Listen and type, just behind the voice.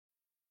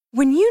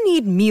When you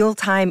need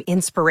mealtime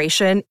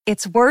inspiration,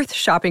 it's worth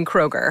shopping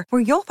Kroger,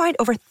 where you'll find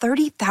over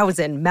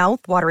 30,000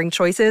 mouth-watering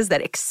choices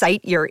that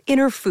excite your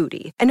inner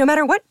foodie. And no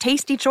matter what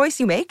tasty choice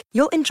you make,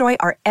 you'll enjoy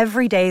our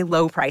everyday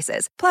low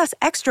prices, plus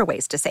extra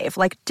ways to save,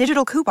 like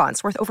digital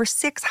coupons worth over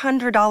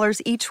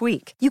 $600 each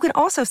week. You can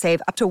also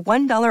save up to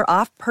 $1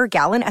 off per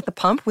gallon at the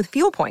pump with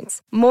fuel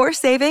points. More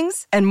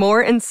savings and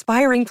more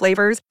inspiring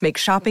flavors make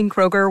shopping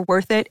Kroger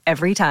worth it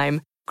every time.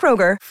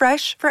 Kroger,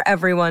 fresh for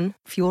everyone.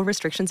 Fuel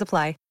restrictions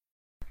apply.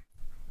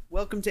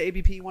 Welcome to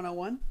ABP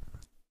 101.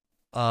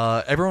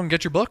 Everyone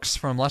get your books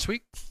from last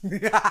week.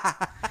 Did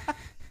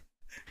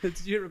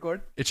you hit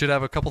record? It should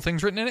have a couple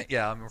things written in it.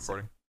 Yeah, I'm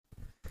recording.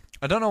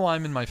 I don't know why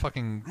I'm in my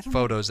fucking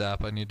Photos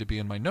app. I need to be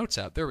in my Notes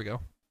app. There we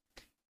go.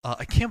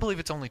 I can't believe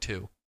it's only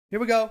 2. Here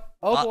we go.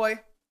 Oh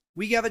boy.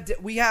 We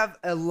have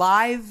a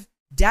live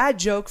dad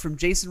joke from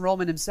Jason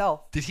Rollman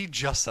himself. Did he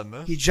just send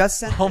this? He just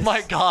sent Oh this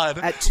my god.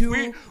 At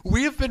 2.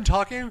 We have been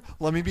talking,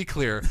 let me be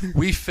clear.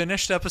 We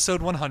finished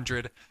episode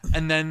 100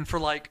 and then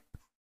for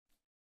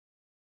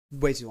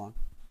way too long.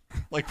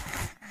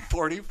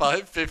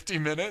 45, 50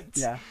 minutes.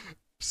 Yeah.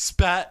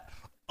 Spat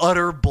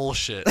utter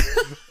bullshit.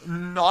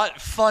 Not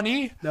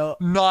funny. No.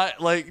 Not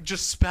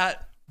just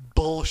spat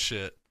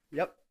bullshit.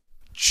 Yep.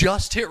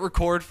 Just hit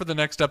record for the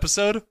next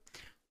episode.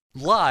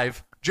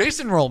 Live.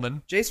 Jason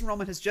Rollman. Jason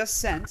Rollman has just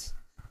sent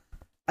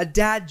a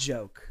dad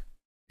joke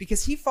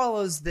because he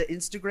follows the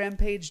Instagram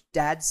page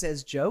Dad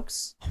Says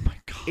Jokes. Oh my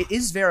god. It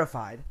is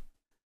verified.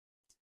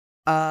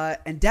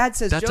 And Dad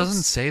Says that Jokes.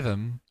 doesn't save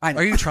him. I know.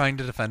 Are you trying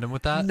to defend him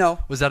with that? No.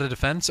 Was that a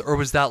defense, or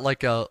was that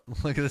look at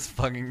this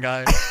fucking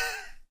guy?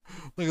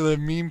 Look at the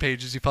meme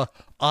pages he follows.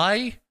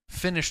 I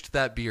finished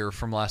that beer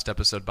from last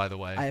episode, by the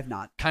way. I have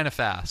not. Kind of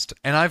fast,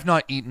 and I've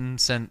not eaten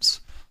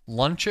since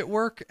lunch at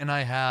work, and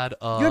I had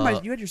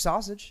you had your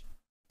sausage.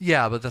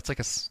 Yeah, but that's like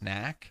a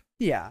snack.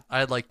 Yeah. I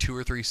had 2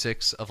 or 3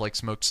 sticks of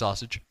smoked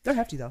sausage. They're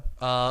hefty though.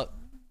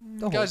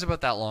 Guys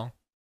about that long.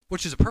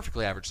 Which is a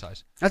perfectly average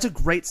size. That's a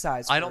great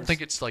size. I don't think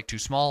it's too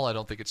small. I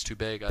don't think it's too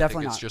big. Definitely I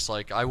think it's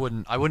not. just I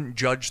wouldn't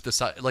judge the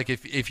size.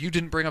 If you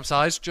didn't bring up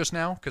size just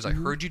now because I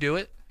heard you do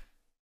it,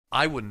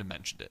 I wouldn't have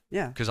mentioned it.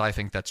 Yeah. Because I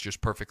think that's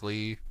just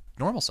perfectly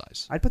normal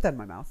size. I'd put that in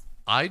my mouth.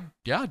 I'd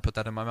put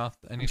that in my mouth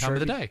any time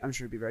of the day. I'm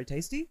sure it'd be very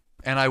tasty.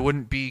 And I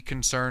wouldn't be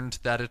concerned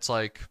that it's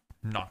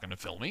not going to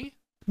fill me.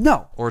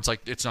 No. Or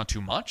it's not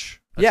too much.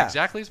 That's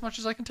exactly as much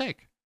as I can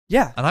take.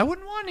 Yeah. And I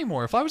wouldn't want any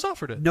more if I was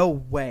offered it. No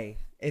way.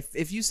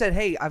 If you said,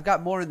 "Hey, I've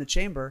got more in the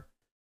chamber,"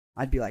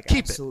 I'd be like,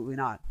 Keep "Absolutely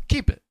not."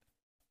 Keep it.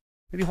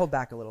 Maybe hold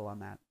back a little on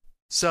that.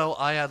 So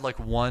I had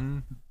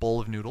 1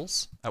 bowl of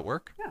noodles at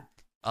work.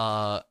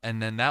 Yeah.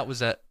 And then that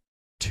was at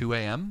 2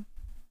 a.m.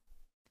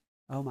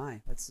 Oh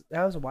my,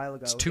 that was a while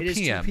ago. It's 2 It is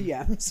p.m. 2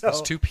 p.m. So it's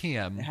 2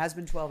 p.m. It has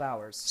been 12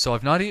 hours. So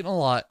I've not eaten a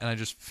lot, and I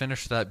just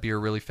finished that beer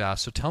really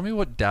fast. So tell me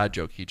what dad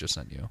joke he just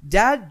sent you.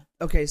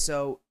 Okay,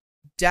 so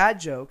dad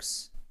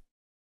jokes.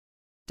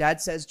 Dad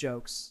Says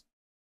Jokes.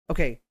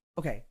 Okay.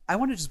 I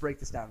want to just break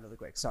this down really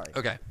quick. Sorry.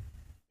 Okay.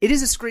 It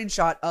is a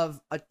screenshot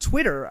of a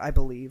Twitter, I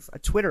believe, a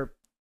Twitter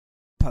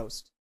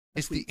post.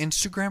 Is the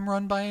Instagram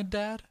run by a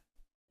dad?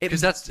 It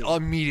Because must that be.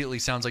 immediately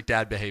sounds like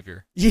dad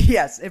behavior.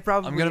 Yes, it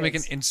probably I'm going to make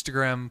an is.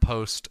 Instagram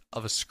post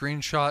of a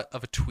screenshot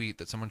of a tweet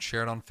that someone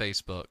shared on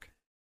Facebook.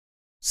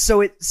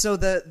 So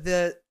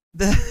the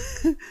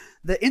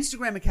the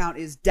Instagram account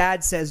is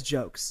Dad Says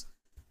Jokes.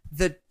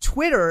 The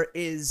Twitter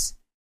is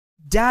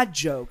Dad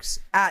Jokes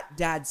at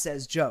Dad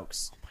Says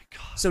Jokes. Oh my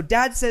god. So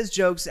Dad Says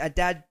Jokes at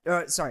Dad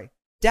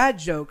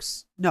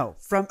Jokes. No,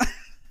 from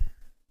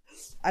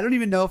I don't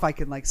even know if I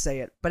can say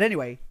it. But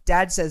anyway,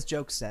 Dad Says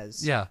Jokes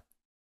says. Yeah.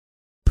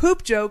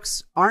 Poop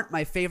jokes aren't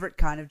my favorite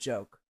kind of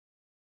joke,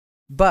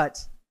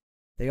 but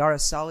they are a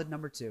solid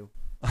number 2.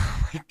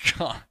 Oh my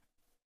god.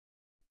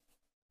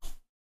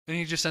 And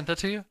he just sent that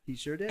to you? He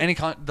sure did.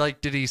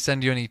 Did he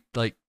send you any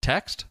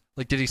text?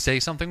 Did he say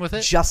something with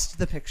it? Just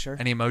the picture.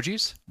 Any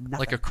emojis? Nothing.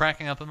 Like a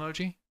cracking up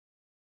emoji?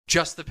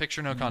 Just the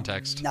picture, no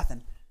context.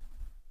 Nothing.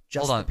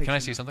 Just Hold on, the picture, can I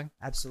see no- something?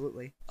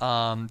 Absolutely.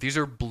 These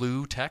are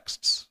blue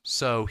texts,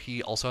 so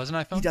he also has an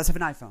iPhone? He does have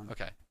an iPhone.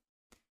 Okay.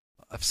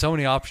 I have so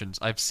many options.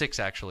 I have 6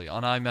 actually.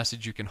 On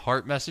iMessage, you can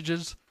heart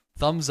messages,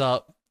 thumbs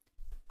up,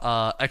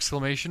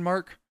 exclamation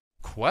mark,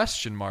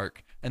 question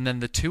mark, and then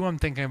the 2 I'm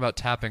thinking about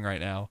tapping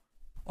right now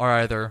are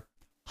either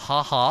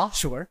haha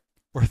Sure.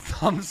 or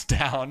thumbs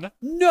down.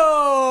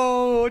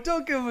 No,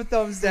 don't give him a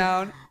thumbs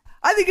down.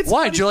 I think it's Why?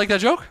 funny. Did you like that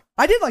joke?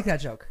 I did like that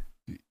joke.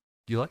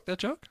 You like that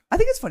joke? I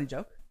think it's a funny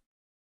joke.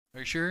 Are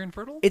you sure you're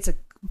infertile? It's a.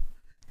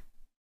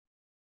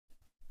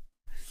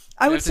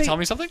 I You would have to say. tell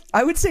me something?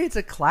 I would say it's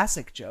a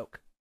classic joke.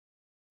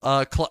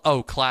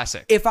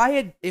 Classic. If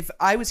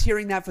I was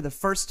hearing that for the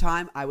first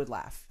time, I would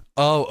laugh.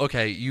 Oh,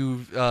 okay.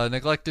 You've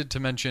neglected to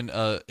mention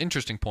an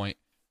interesting point,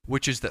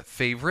 which is that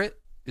favorite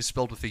is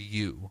spelled with a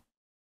U,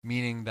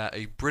 meaning that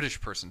a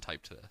British person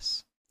typed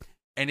this.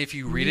 And if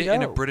you read it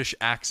in a No. British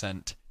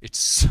accent, it's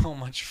so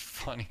much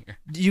funnier.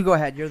 You go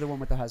ahead. You're the one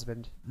with the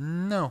husband.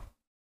 No.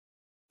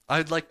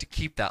 I'd like to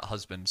keep that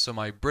husband, so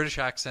my British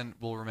accent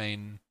will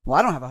remain. Well,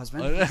 I don't have a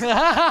husband.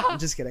 I'm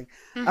just kidding.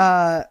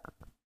 I'm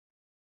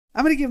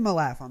gonna give him a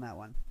laugh on that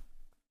one.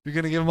 You're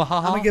gonna give him a ha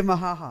ha? I'm gonna give him a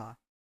ha ha.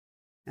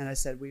 And I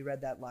said we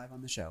read that live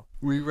on the show.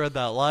 We read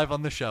that live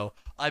on the show.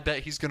 I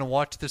bet he's gonna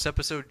watch this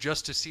episode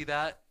just to see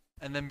that,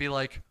 and then be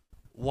like,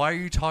 "Why are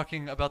you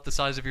talking about the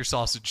size of your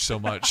sausage so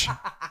much?"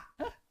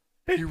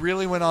 You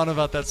really went on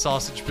about that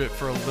sausage bit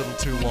for a little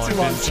too long,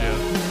 didn't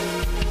you?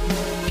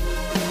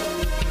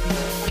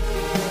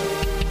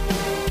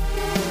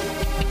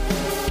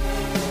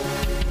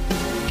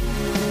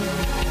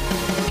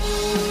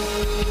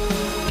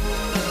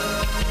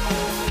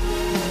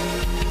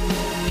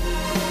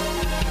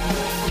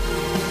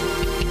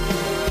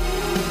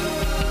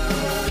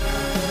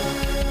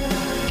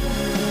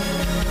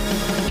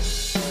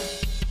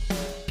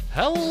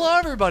 Hello,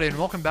 everybody, and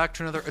welcome back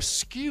to another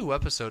askew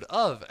episode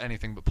of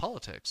Anything But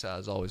Politics.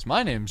 As always,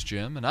 my name's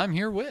Jim, and I'm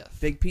here with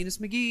Big Penis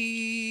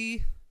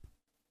McGee.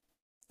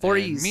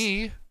 And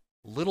me,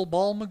 Little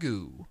Ball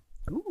Magoo.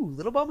 Ooh,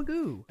 Little Ball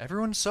Magoo.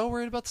 Everyone's so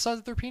worried about the size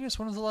of their penis.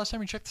 When was the last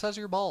time you checked the size of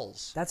your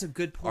balls? That's a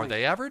good point. Are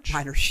they average?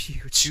 Mine are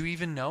huge. Do you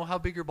even know how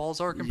big your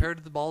balls are compared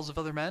to the balls of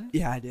other men?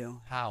 Yeah, I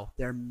do. How?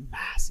 They're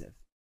massive.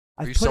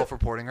 Are you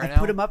self-reporting right now? I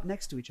put them up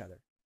next to each other.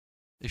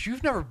 If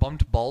you've never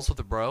bumped balls with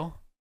a bro,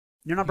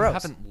 you're not bros. You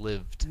haven't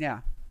lived.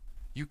 Yeah.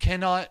 You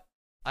cannot.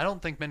 I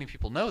don't think many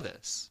people know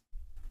this.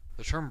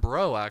 The term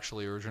bro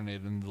actually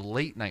originated in the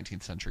late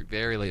 19th century,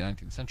 very late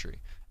 19th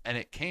century, and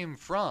it came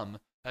from.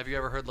 Have you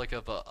ever heard like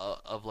a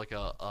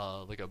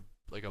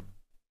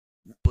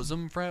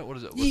bosom friend? What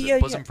is it?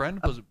 Bosom friend?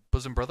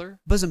 Bosom brother?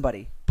 Bosom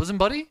buddy. Bosom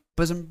buddy?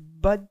 Bosom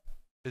bud?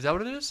 Is that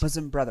what it is?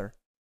 Bosom brother.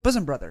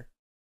 Bosom brother.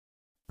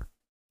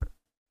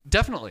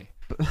 Definitely.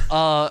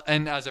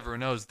 And as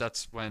everyone knows,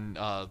 that's when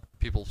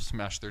people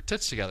smash their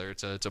tits together.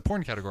 It's a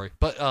porn category.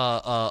 But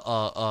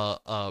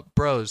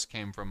bros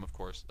came from, of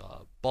course,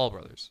 Ball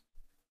Brothers.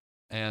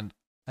 And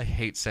I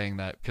hate saying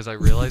that because I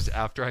realized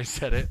after I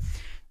said it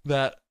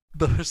that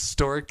the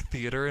historic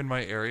theater in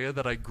my area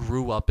that I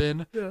grew up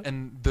in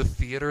and the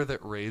theater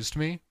that raised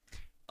me,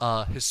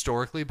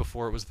 historically,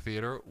 before it was the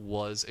theater,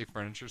 was a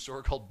furniture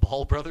store called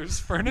Ball Brothers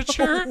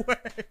Furniture. No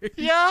way.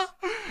 Yeah,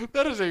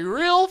 that is a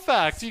real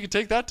fact. You can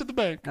take that to the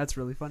bank. That's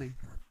really funny.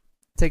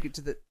 Take it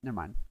to the... Never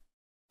mind.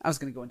 I was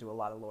going to go into a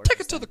lot of lore.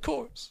 Take it to the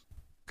course.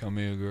 Come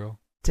here, girl.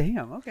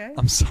 Damn, okay.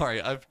 I'm sorry.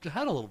 I've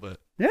had a little bit.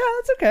 Yeah,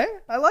 that's okay.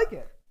 I like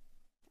it.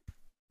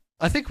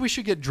 I think we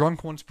should get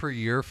drunk once per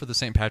year for the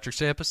St. Patrick's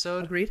Day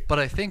episode. Agreed. But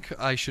I think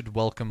I should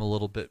welcome a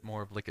little bit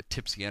more of like a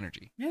tipsy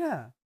energy.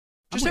 Yeah.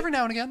 Just every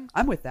now and again.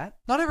 I'm with that.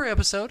 Not every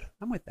episode.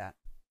 I'm with that.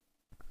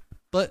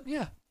 But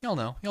yeah, y'all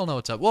know. Y'all know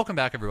what's up. Welcome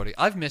back, everybody.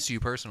 I've missed you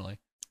personally.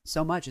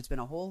 So much. It's been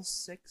a whole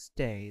 6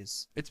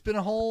 days. It's been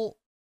a whole...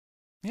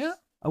 Yeah?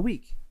 A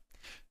week.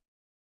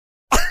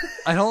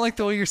 I don't like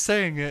the way you're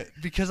saying it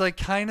because I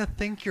kind of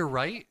think you're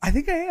right. I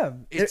think I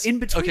am. They're in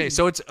between.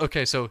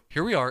 So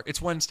here we are.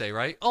 It's Wednesday,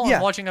 right? Oh, yeah.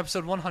 I'm watching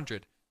episode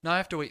 100. Now I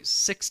have to wait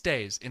 6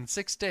 days. In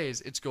 6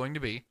 days, it's going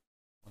to be...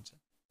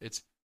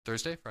 It's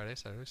Thursday, Friday,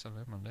 Saturday,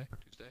 Sunday, Monday,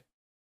 Tuesday.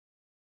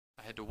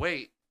 I had to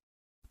wait.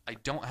 I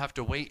don't have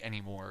to wait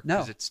anymore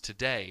because it's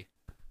today.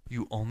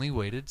 You only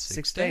waited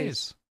 6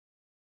 days.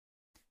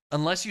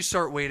 Unless you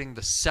start waiting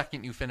the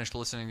second you finish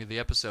listening to the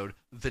episode,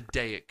 the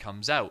day it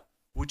comes out,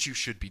 which you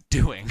should be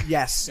doing.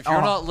 Yes. If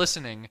you're not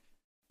listening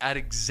at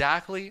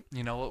exactly,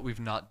 you know what we've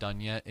not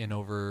done yet in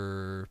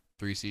over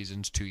 3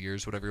 seasons, 2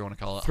 years, whatever you want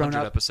to call it,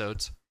 100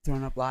 episodes.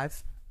 Thrown up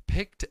live.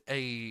 Picked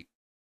a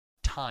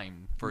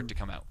time for it to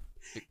come out.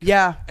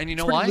 Yeah. And you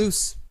know why?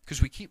 Loose.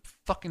 Because we keep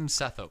fucking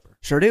Seth over.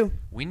 Sure do.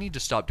 We need to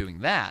stop doing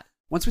that.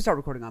 Once we start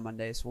recording on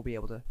Mondays, we'll be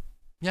able to.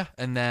 Yeah,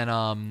 and then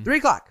 3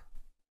 o'clock.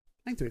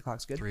 I think 3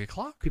 o'clock's good. 3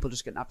 o'clock. People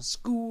just getting up of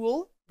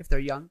school if they're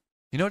young.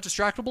 You know what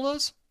Distractable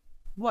is?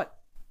 What?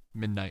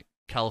 Midnight.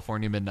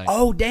 California midnight.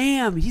 Oh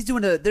damn! He's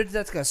doing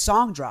that's like a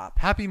song drop.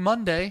 Happy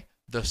Monday.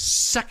 The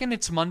second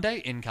it's Monday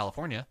in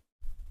California,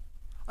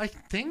 I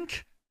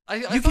think.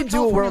 You can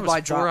do a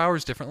worldwide drop. 4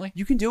 hours differently.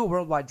 You can do a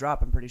worldwide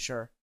drop. I'm pretty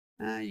sure.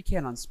 You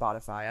can on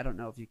Spotify. I don't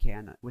know if you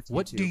can with YouTube.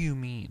 What do you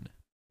mean?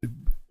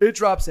 It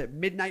drops at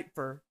midnight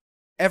for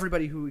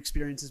everybody who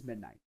experiences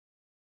midnight.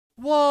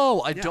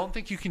 Whoa! I don't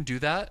think you can do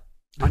that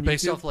on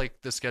based YouTube? off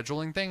like the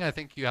scheduling thing. I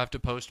think you have to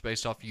post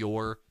based off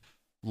your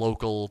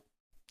local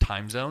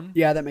time zone.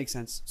 Yeah, that makes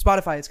sense.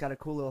 Spotify, it's got a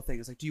cool little thing.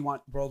 It's like, do you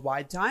want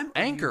worldwide time? Or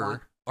Anchor,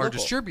 our local?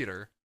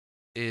 distributor,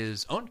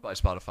 is owned by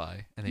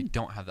Spotify, and they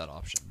don't have that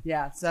option.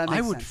 Yeah, so that makes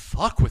I would sense.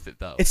 fuck with it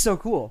though. It's so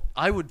cool.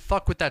 I would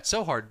fuck with that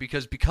so hard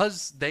because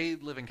they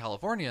live in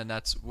California and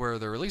that's where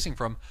they're releasing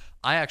from.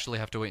 I actually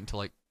have to wait until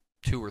like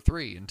 2 or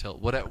 3 until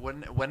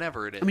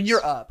whenever it is. I mean,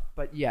 you're up,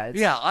 but yeah.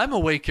 Yeah, I'm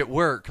awake at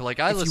work. Like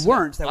I if listen. You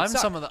weren't, that would I'm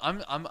suck. some of the.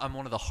 I'm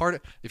one of the hard.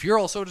 If you're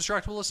also a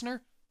distractible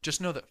listener,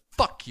 just know that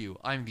fuck you.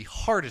 I'm the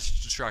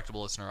hardest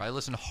distractible listener. I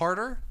listen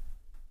harder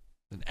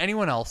than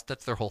anyone else.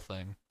 That's their whole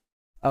thing.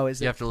 Oh,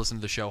 is it? You have to listen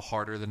to the show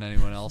harder than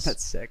anyone else.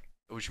 That's sick.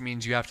 Which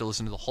means you have to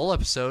listen to the whole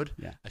episode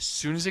as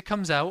soon as it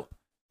comes out,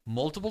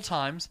 multiple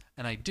times,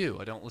 and I do.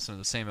 I don't listen to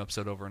the same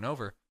episode over and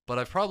over. but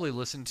I've probably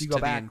listened You to go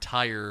the back.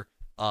 entire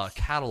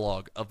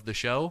catalog of the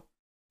show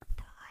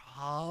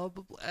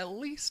probably at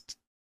least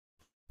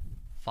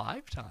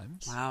 5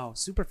 times. Wow,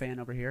 super fan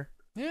over here.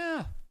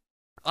 Yeah.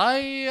 I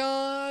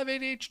have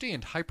ADHD,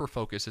 and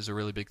hyperfocus is a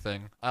really big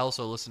thing. I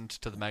also listened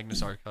to the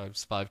Magnus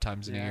Archives 5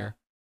 times in a Yeah. year.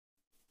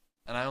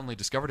 And I only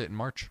discovered it in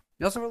March.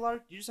 You also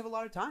have you just have a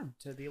lot of time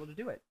to be able to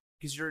do it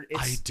because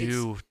I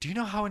do. Do you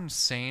know how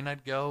insane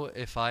I'd go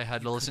if I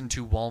had to listen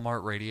to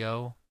Walmart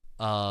radio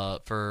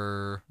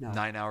for No.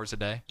 9 hours a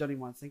day? Don't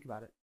even want to think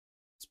about it.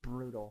 It's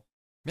brutal.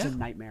 Yeah. It's a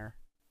nightmare.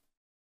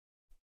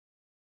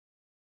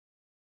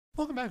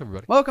 Welcome back,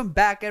 everybody. Welcome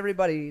back,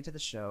 everybody, to the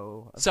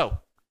show. So,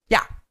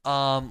 Yeah.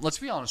 let's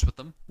be honest with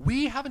them.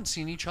 We haven't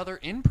seen each other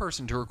in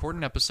person to record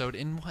an episode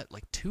in what,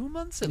 like 2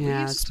 months at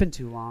Yeah, least? it's been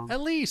too long.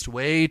 At least,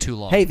 way too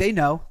long. Hey, they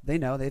know. They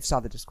know. They've saw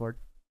the Discord.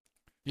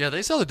 Yeah,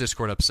 they saw the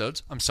Discord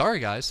episodes. I'm sorry,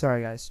 guys.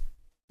 Sorry, guys.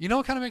 You know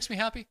what kind of makes me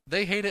happy?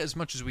 They hate it as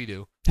much as we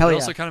do. Hell It yeah.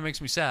 also kind of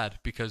makes me sad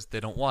because they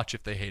don't watch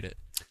if they hate it.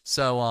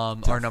 So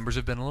our numbers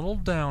have been a little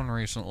down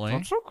recently.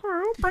 That's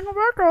okay. Bring them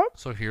back up.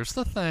 So here's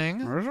the thing.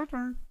 There's our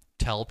turn.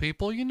 Tell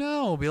people you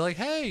know. Be like,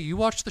 hey, you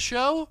watched the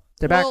show?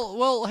 They're back.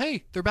 Well,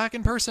 hey, they're back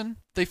in person.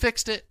 They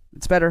fixed it.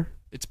 It's better.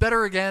 It's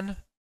better again.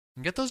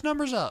 And get those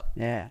numbers up.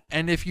 Yeah.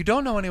 And if you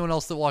don't know anyone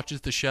else that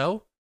watches the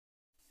show,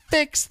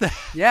 fix that.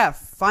 Yeah,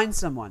 find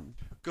someone.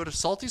 Go to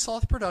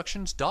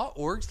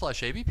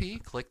saltyslothproductions.org/ABP,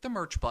 click the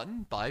merch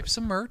button, buy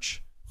some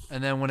merch,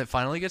 and then when it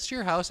finally gets to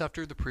your house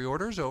after the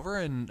pre-order is over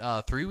in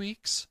 3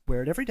 weeks,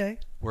 Wear it every day.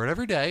 wear it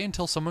every day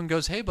until someone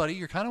goes, hey, buddy,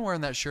 you're kind of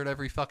wearing that shirt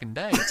every fucking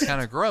day. It's kind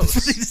of It's gross.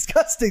 pretty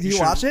disgusting. Do you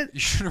should- watch it? You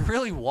should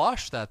really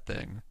wash that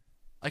thing.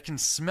 I can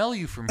smell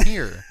you from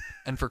here.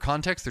 And for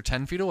context, they're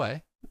 10 feet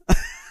away.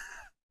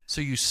 So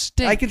you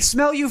stink. I can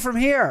smell you from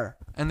here.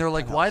 And they're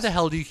like, That why helps. the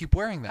hell do you keep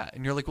wearing that?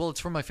 And you're like, well, it's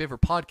from my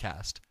favorite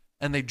podcast.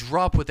 And they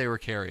drop what they were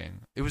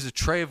carrying. It was a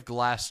tray of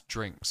glass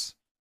drinks.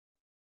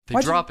 They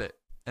Why'd you- drop it,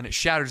 and it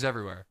shatters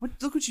everywhere.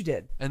 Look what you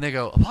did. And they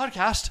go, a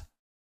podcast?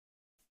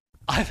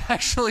 I've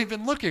actually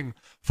been looking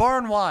far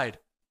and wide.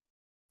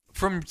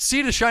 From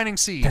sea to shining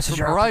sea. This is From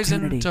your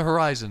horizon opportunity. to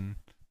horizon.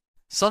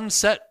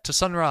 Sunset to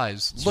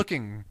sunrise.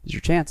 Looking It's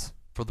your chance.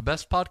 for the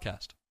best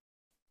podcast.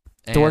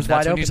 And Doors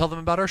that's wide when you open. tell them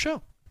about our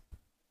show.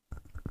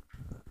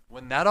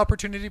 When that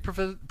opportunity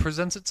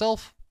presents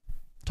itself,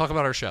 talk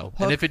about our show.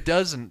 And Hook. if it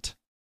doesn't,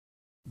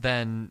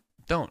 then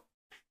don't.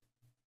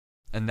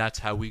 And that's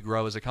how we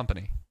grow as a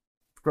company.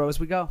 Grow as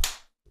we go.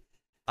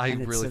 I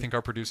And it's really a- think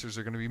our producers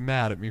are going to be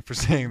mad at me for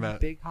saying that.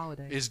 Big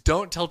holiday. Is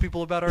don't tell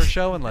people about our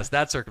show unless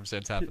that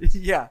circumstance happens.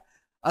 Yeah.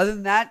 Other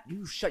than that,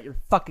 you shut your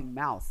fucking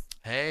mouth.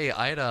 Hey,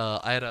 I had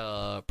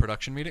a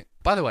production meeting.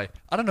 By the way,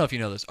 I don't know if you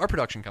know this. Our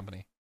production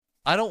company.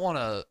 I don't want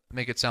to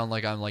make it sound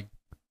like I'm like,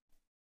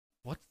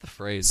 what's the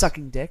phrase?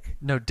 Sucking dick.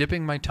 No,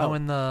 dipping my toe Oh.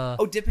 in the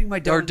Oh, dipping my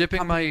dough or in dipping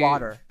company my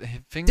water.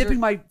 finger. Dipping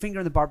my finger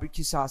in the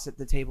barbecue sauce at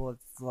the table of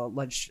the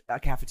lunch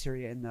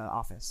cafeteria in the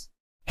office.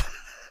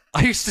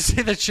 I used to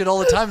say that shit all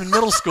the time in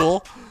middle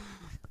school.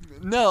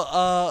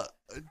 No,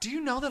 do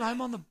you know that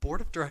I'm on the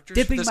board of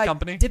directors for this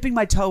company? Dipping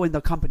my toe in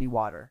the company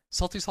water.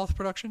 Salty Sloth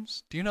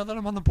Productions? Do you know that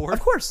I'm on the board?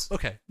 Of course.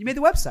 Okay. You made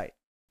the website.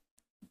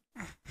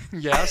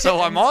 Yeah,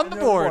 so I'm on the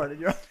You're on board.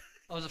 You're-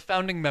 I was a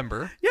founding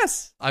member.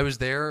 Yes. I was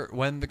there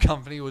when the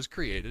company was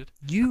created.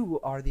 You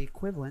are the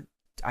equivalent.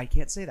 I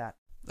can't say that.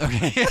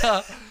 Okay,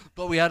 yeah.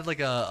 But we had like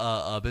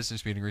a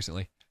business meeting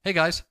recently. Hey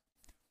guys,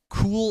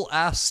 cool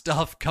ass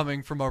stuff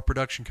coming from our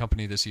production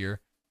company this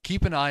year.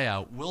 Keep an eye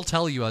out. We'll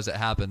tell you as it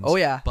happens. Oh,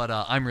 yeah. But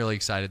I'm really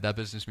excited. That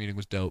business meeting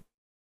was dope.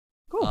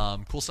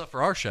 Cool. Cool stuff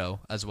for our show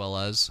as well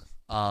as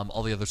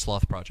all the other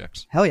sloth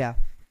projects. Hell yeah.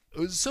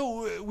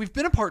 So we've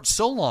been apart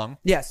so long.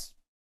 Yes.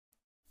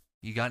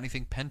 You got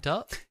anything pent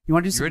up? You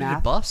want to do You some ready math?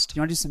 to bust? Do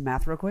you want to do some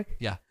math real quick?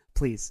 Yeah.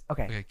 Please.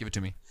 Okay. Okay, give it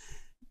to me.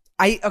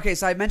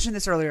 So I mentioned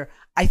this earlier.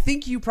 I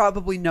think you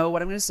probably know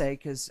what I'm going to say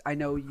because I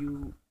know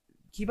you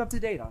keep up to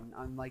date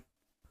on like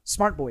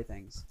smart boy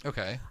things.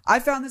 Okay. I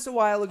found this a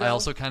while ago. I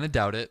also kind of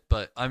doubt it,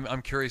 but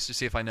I'm curious to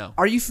see if I know.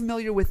 Are you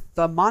familiar with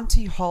the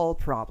Monty Hall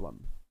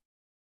problem?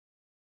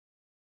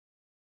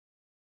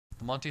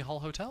 The Monty Hall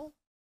Hotel?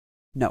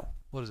 No.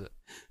 What is it?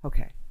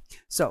 Okay.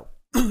 So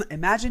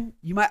imagine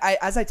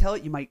as I tell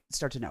it, you might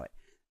start to know it.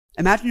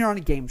 Imagine you're on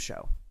a game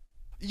show.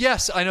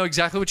 Yes, I know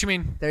exactly what you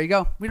mean. There you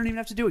go. We don't even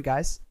have to do it,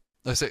 guys.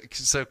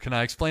 So can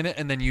I explain it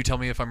and then you tell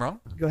me if I'm wrong?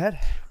 Go ahead.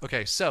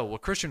 Okay, so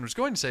what Christian was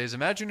going to say is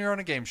imagine you're on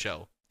a game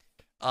show.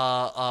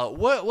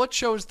 What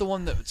show is the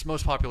one that it's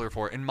most popular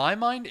for? In my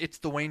mind, it's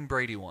the Wayne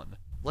Brady one.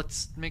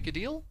 Let's make a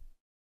deal.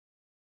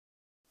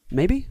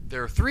 Maybe.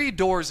 There are 3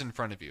 doors in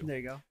front of you. There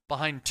you go.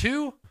 Behind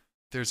 2,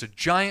 there's a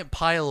giant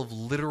pile of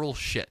literal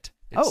shit.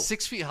 It's Oh.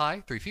 6 feet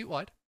high, 3 feet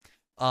wide.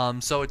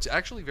 So it's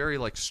actually very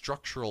like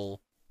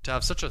structural to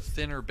have such a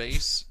thinner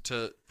base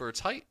for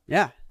its height.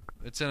 Yeah.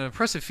 It's an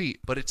impressive feat,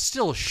 but it's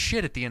still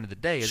shit at the end of the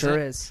day, isn't Sure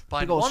it? is.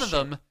 Behind Big ol' one of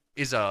shit. them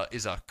is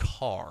a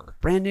car.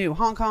 Brand new.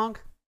 Hong Kong.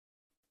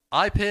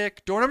 I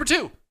pick door number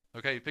 2.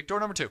 Okay, you pick door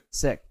number 2.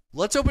 Sick.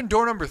 Let's open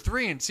door number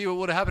 3 and see what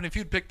would have happened if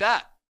you'd picked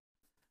that.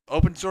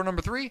 Opens door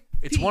number 3.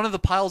 It's one of the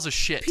piles of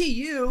shit.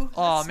 PU.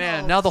 Oh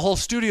man, now the whole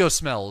studio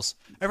smells.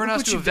 Everyone Look has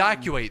what to you've done.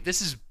 evacuate.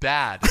 This is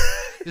bad.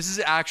 This is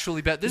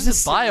actually bad. This This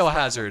is is a a serious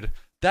biohazard.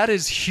 That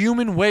is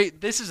human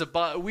waste. This is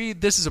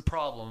this is a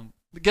problem.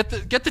 Get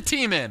the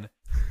team in.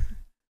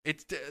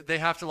 They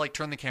have to like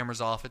turn the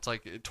cameras off. It's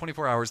like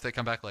 24 hours. They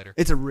come back later.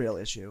 It's a real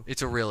issue.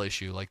 It's a real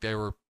issue. Like they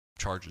were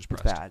charges It's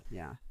pressed. bad,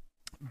 yeah.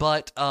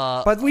 But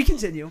we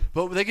continue.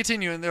 But they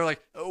continue and they're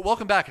like, oh,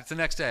 "Welcome back. It's the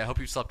next day. I hope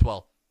you slept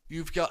well."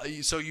 You've got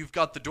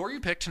the door you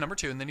picked, number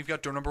 2, and then you've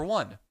got door number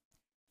 1.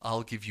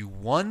 I'll give you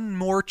one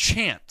more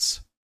chance.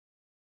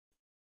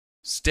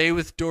 Stay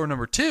with door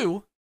number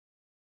 2,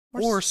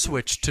 or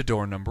switch to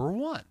door number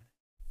 1.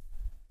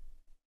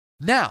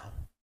 Now,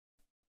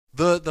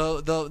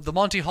 the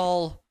Monty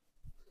Hall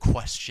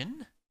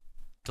question,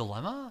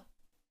 dilemma,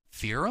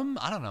 theorem,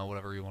 I don't know,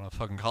 whatever you want to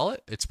fucking call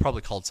it. It's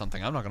probably called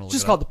something. I'm not going to look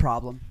Just it called up. the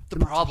problem. The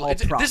problem.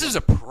 This is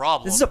a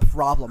problem. This is a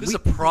problem. This is a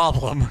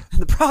problem.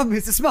 The problem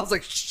is it smells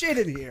like shit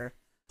in here.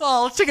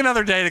 Oh, let's take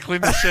another day to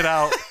clean this shit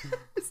out.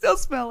 I still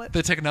smell it.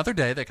 They take another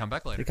day. They come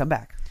back They later. come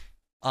back.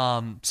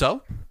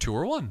 So 2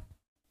 or 1.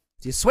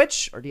 Do you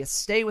switch or do you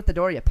stay with the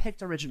door you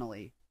picked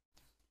originally?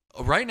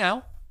 Right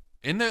now,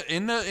 in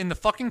the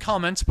fucking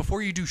comments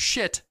before you do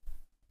shit,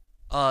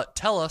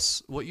 tell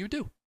us what you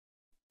do.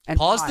 And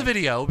Pause why? the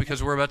video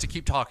because we're about to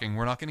keep talking.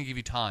 We're not going to give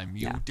you time.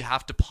 You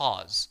have to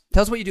pause.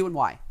 Tell us what you do and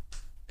why.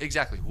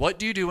 Exactly. What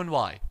do you do and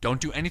why? Don't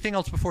do anything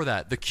else before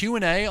that. The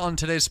Q&A on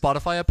today's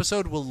Spotify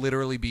episode will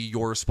literally be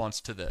your response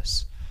to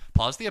this.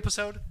 Pause the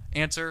episode,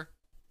 answer,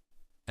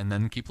 and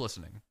then keep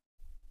listening.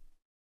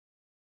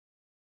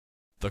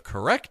 The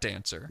correct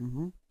answer,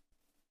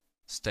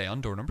 stay on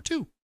door number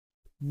 2.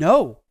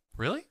 No.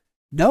 Really?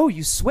 No,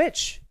 you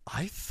switch.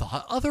 I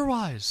thought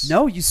otherwise.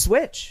 No, you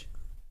switch.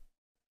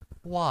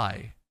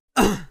 Why?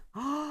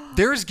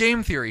 There's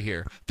game theory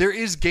here. There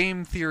is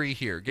game theory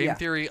here. Game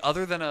theory,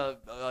 other than a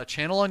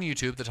channel on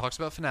YouTube that talks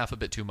about FNAF a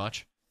bit too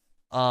much,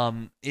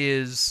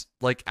 is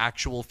like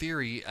actual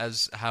theory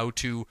as how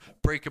to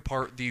break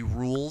apart the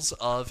rules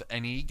of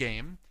any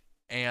game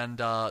and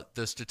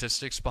the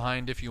statistics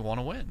behind if you want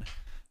to win.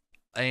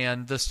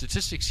 And the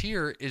statistics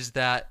here is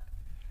that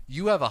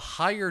you have a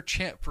higher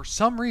chance for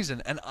some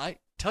reason. And I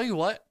tell you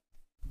what,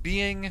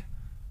 being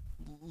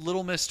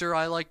little mister,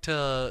 I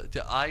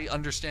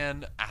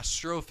understand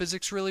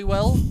astrophysics really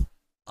well.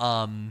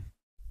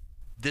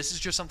 This is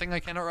just something I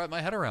cannot wrap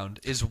my head around,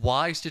 is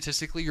why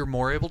statistically you're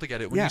more able to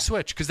get it when you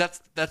switch. Because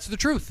that's the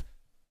truth.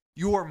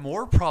 You are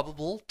more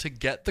probable to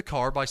get the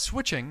car by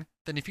switching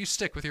than if you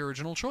stick with your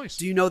original choice.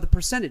 Do you know the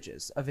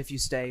percentages of if you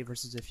stay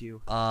versus if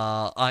you...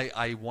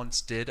 I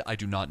once did. I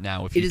do not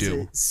now if you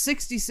do. It is a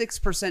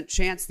 66%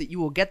 chance that you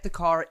will get the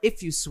car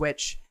if you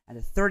switch, and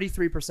a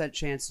 33%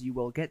 chance you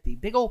will get the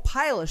big old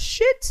pile of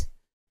shit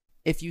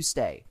if you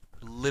stay.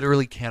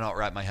 Literally cannot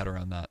wrap my head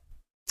around that.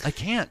 I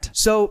can't.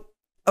 So,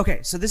 okay,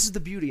 so this is the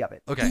beauty of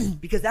it. Okay.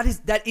 Because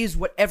that is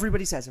what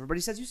everybody says.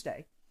 Everybody says you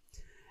stay.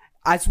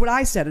 That's what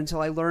I said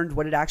until I learned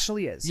what it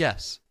actually is.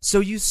 Yes. So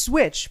you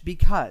switch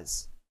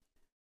because...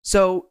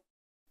 So,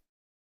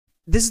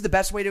 this is the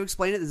best way to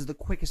explain it. This is the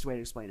quickest way to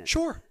explain it.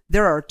 Sure.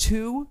 There are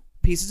 2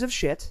 pieces of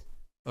shit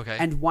Okay.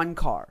 and 1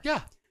 car.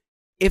 Yeah.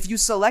 If you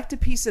select a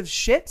piece of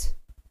shit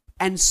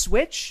and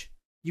switch,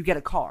 you get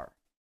a car.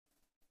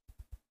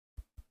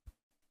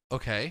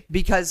 Okay.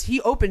 Because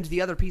he opened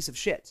the other piece of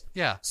shit.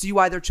 Yeah. So you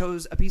either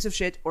chose a piece of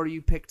shit or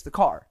you picked the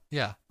car.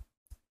 Yeah.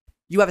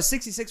 You have a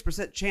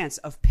 66% chance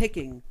of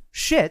picking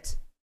shit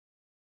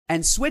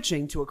and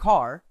switching to a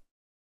car.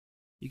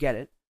 You get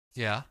it?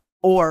 Yeah.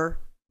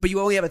 But you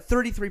only have a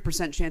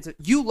 33% chance of...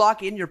 You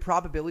lock in your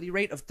probability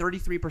rate of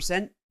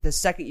 33% the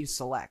second you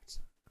select.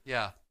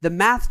 Yeah. The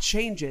math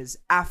changes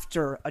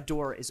after a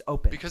door is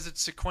open. Because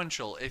it's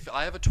sequential. If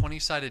I have a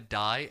 20-sided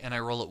die and I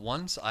roll it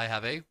once, I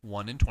have a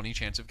 1 in 20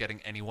 chance of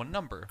getting any one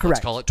number. Correct. Let's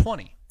call it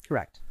 20.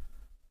 Correct.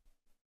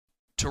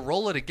 To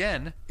roll it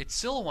again, it's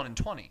still a 1 in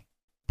 20.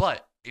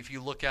 But if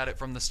you look at it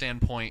from the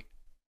standpoint,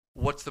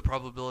 what's the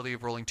probability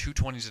of rolling 2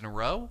 20s in a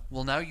row?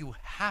 Well, now you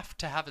have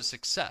to have a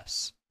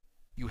success.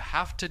 You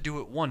have to do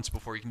it once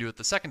before you can do it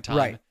the second time.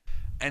 Right.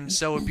 And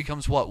so it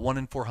becomes what, 1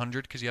 in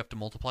 400 because you have to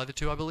multiply the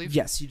 2, I believe?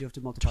 Yes, you do have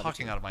to multiply.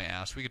 Talking out of my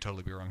ass. We could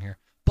totally be wrong here.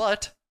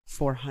 But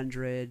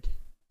 400.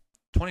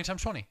 20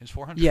 times 20 is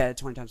 400. Yeah,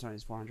 20 times 20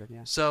 is 400,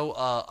 yeah. So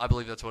I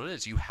believe that's what it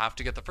is. You have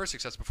to get the first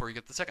success before you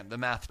get the second. The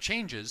math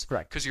changes.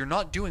 Correct. Because you're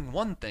not doing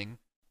one thing.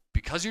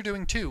 Because you're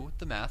doing 2,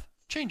 the math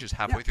changes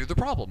halfway through the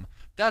problem.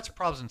 That's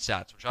probs and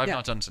stats, which I've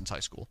not done since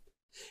high school.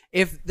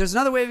 If there's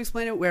another way of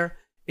explaining it where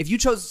if you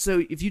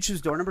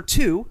choose door number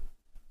 2,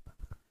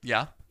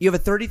 yeah, you have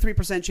a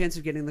 33% chance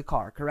of getting the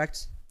car,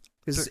 correct?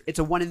 Because it's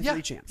a 1 in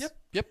 3 chance.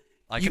 Yep.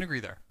 I can agree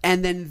there.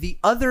 And then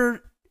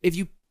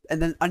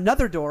and then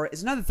another door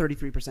is another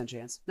 33%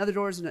 chance. Another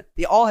door is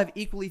they all have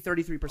equally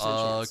 33%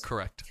 chance.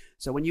 Correct.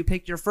 So when you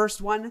pick your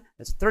first one,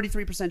 that's a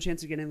 33%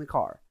 chance of getting the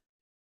car.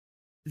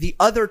 The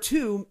other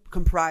 2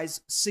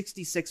 comprise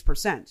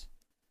 66%.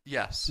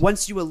 Yes.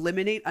 Once you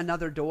eliminate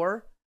another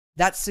door,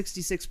 that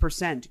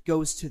 66%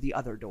 goes to the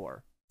other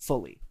door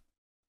fully.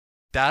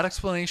 That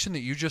explanation that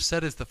you just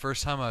said is the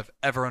first time I've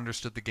ever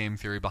understood the game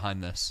theory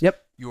behind this.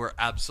 Yep. You are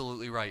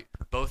absolutely right.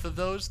 Both of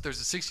those, there's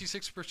a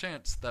 66%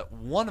 chance that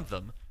one of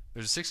them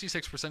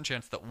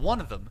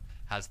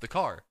has the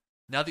car.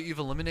 Now that you've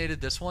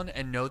eliminated this one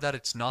and know that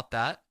it's not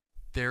that,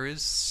 there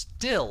is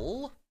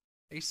still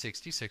a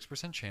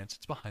 66% chance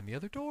it's behind the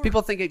other door.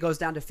 People think it goes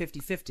down to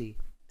 50-50.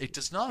 It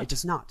does not. It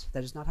does not.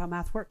 That is not how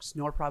math works,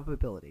 nor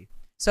probability.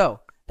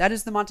 So, that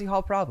is the Monty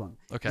Hall problem.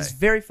 Okay. It's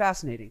very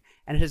fascinating,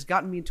 and it has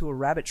gotten me into a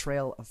rabbit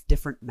trail of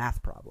different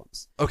math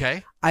problems.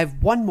 Okay. I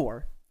have one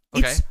more.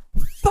 Okay. It's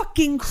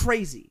fucking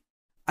crazy.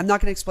 I'm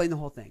not going to explain the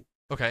whole thing,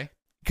 Okay.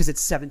 because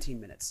it's 17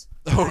 minutes.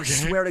 Okay. I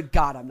swear to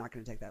God, I'm not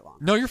going to take that long.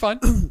 No, you're fine.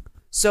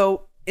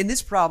 So, in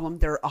this problem,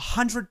 there are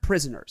 100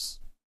 prisoners,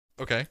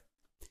 Okay.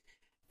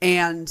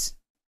 and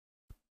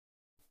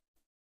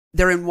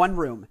they're in one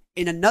room.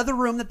 In another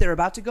room that they're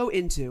about to go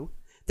into,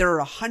 there are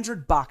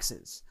 100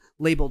 boxes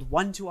labeled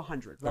 1 to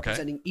 100,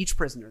 representing each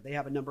prisoner. They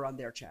have a number on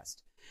their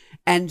chest.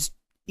 And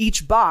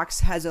each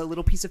box has a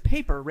little piece of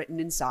paper written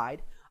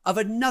inside of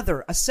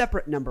a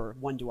separate number,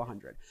 1 to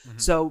 100. Mm-hmm.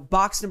 So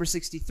box number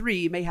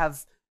 63 may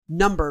have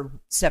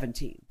number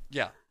 17.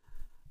 Yeah.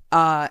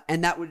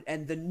 And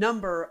the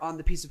number on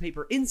the piece of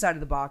paper inside of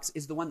the box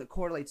is the one that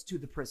correlates to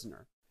the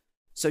prisoner.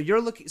 So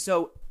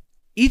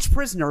each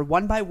prisoner,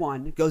 one by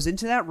one, goes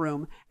into that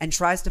room and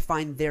tries to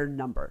find their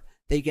number.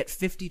 They get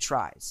 50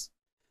 tries.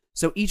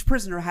 So each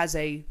prisoner has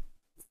a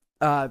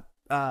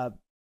 50%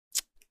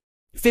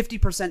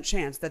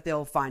 chance that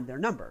they'll find their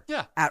number.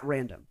 Yeah. At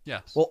random.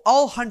 Yes. Well,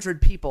 all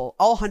 100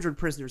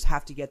 prisoners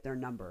have to get their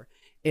number.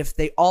 If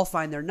they all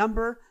find their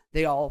number,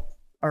 they all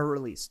are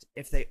released.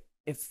 If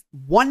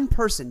one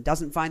person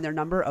doesn't find their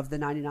number of the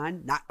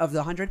 99, not of the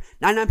 100,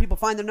 99 people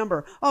find their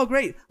number. Oh,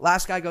 great.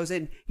 Last guy goes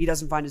in. He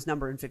doesn't find his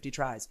number in 50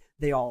 tries.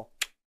 They all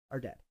are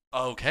dead.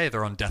 Okay,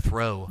 they're on death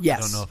row. Yes.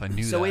 I don't know if I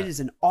knew that. So it is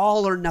an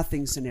all or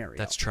nothing scenario.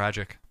 That's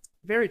tragic.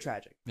 Very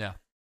tragic. Yeah.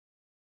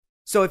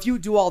 So if you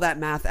do all that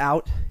math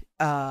out,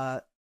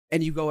 and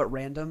you go at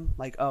random,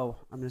 like,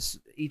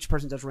 each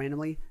person does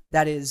randomly,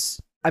 that is,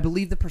 I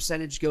believe the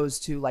percentage goes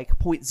to like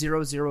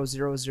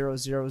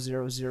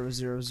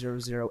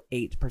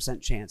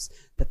 0.0000000008% chance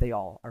that they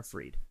all are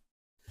freed.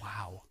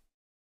 Wow.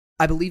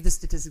 I believe the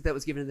statistic that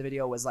was given in the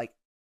video was like,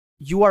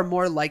 you are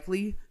more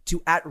likely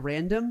to, at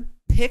random,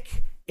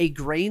 pick a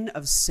grain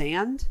of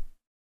sand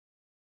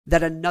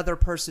that another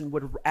person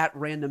would at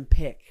random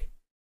pick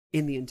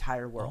in the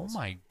entire world. Oh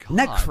my God. Isn't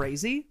that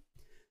crazy?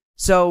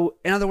 So,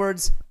 in other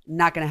words,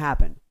 not going to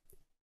happen.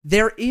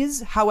 There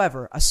is,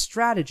 however, a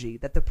strategy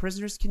that the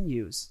prisoners can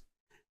use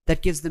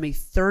that gives them a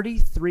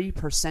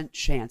 33%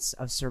 chance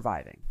of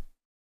surviving.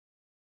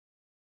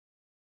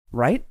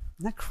 Right?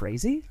 Isn't that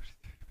crazy?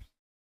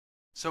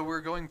 So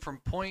we're going from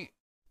point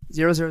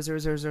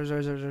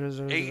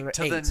 0.000000008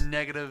 to the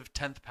negative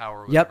 10th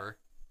power or Yep. whatever.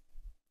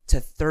 To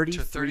 33%.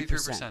 To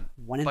 33%.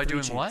 1 in By 3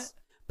 doing chance. what?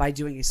 By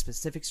doing a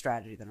specific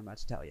strategy that I'm about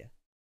to tell you.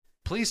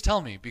 Please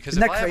tell me, because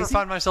Isn't if that I ever crazy?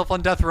 find myself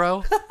on death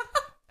row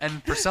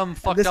and for some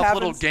fucked this up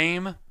little happens?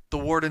 game, the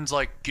warden's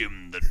like, give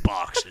him the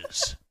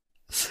boxes.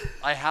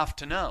 I have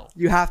to know.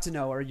 You have to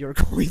know or you're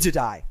going to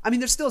die. I mean,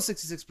 there's still a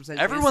 66% chance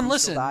Everyone that you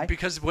listen, still die.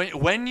 because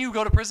when you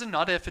go to prison,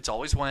 not if, it's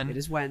always when. It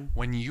is when.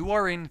 When you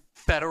are in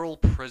federal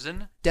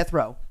prison, Death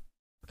row.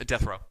 a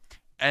death row,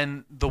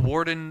 and the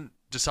warden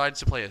decides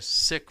to play a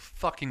sick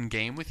fucking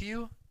game with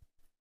you,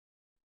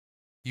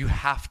 you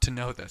have to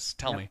know this.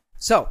 Tell me.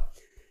 So,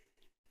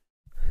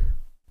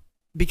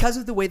 because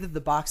of the way that the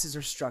boxes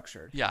are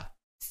structured, Yeah.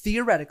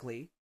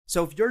 theoretically,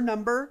 so if your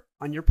number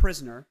on your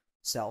prisoner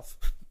self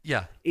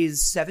Yeah.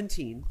 is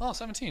 17. Oh,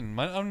 17.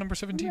 I'm number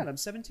 17. Yeah, I'm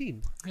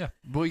 17. Yeah.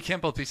 Well, you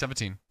can't both be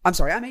 17. I'm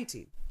sorry, I'm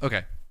 18.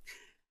 Okay.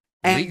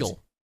 And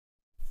Legal.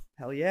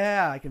 Hell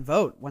yeah, I can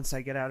vote once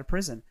I get out of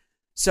prison.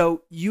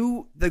 So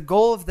the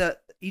goal of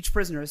each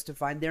prisoner is to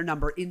find their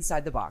number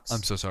inside the box.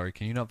 I'm so sorry.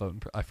 Can you not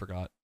vote? I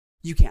forgot.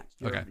 You can't.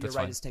 Your Okay, that's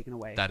right fine. is taken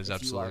away. That is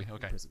if you are absolutely in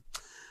okay. prison.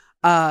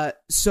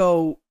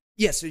 So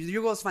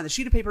your goal is to find the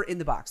sheet of paper in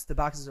the box. The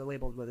boxes are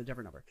labeled with a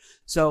different number.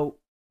 So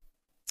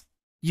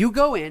you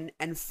go in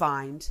and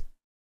find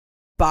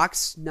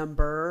box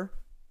number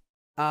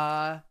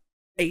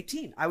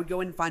 18. I would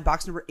go in and find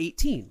box number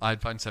 18.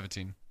 I'd find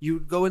 17. You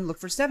would go and look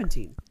for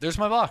 17. There's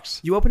my box.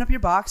 You open up your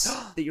box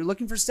that you're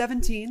looking for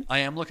 17, I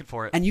am looking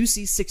for it. and you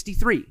see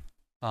 63.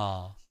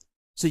 Aw.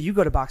 So you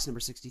go to box number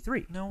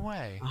 63. No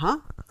way. Uh-huh.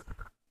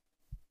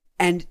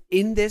 And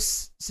in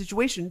this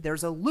situation,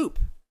 there's a loop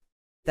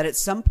that at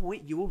some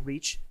point you will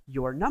reach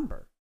your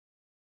number.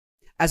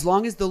 As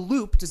long as the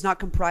loop does not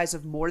comprise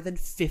of more than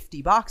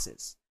 50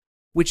 boxes,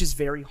 which is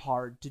very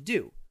hard to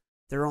do.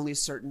 There are only a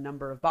certain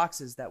number of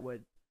boxes there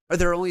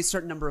are only a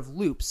certain number of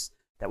loops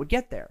that would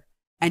get there.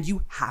 And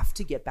you have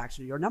to get back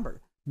to your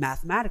number.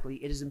 Mathematically,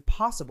 it is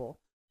impossible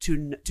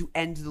to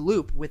end the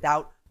loop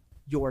without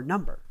your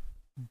number.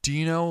 Do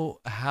you know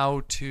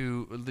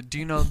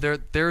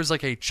there's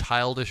like a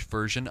childish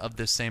version of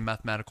this same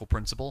mathematical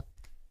principle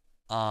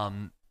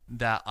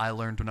that I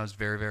learned when I was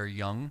very, very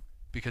young,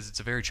 because it's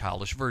a very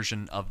childish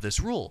version of this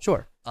rule.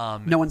 Sure.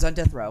 No one's on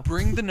death row.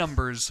 Bring the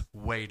numbers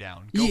way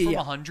down. Go Yeah, from yeah.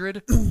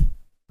 100.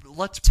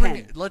 Let's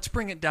 10.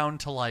 bring it down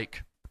to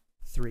like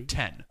 3.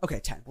 10. Okay,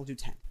 10. We'll do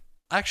 10.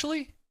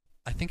 Actually,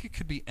 I think it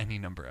could be any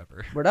number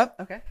ever. Word up?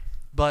 Okay.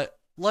 But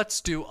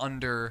let's do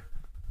under.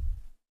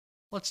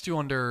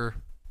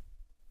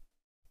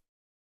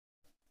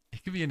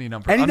 It could be any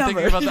number. Any I'm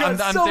number. thinking about You the,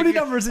 got I'm so many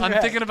thinking, numbers in I'm your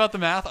head. thinking about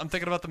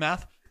the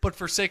math. But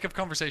for sake of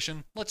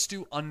conversation, let's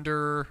do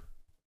under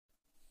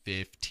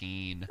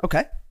 15.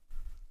 Okay.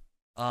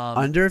 Um,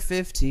 Under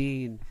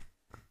 15.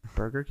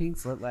 Burger King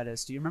foot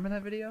lettuce. Do you remember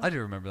that video? I do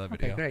remember that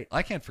video. Okay, great.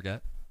 I can't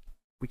forget.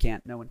 We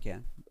can't. No one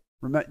can.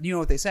 You know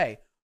what they say?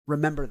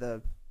 Remember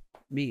the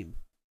meme.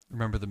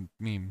 Remember the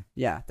meme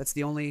Yeah, that's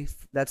the only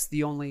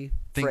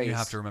thing phrase. you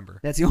have to remember.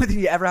 That's the only thing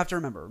you ever have to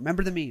remember.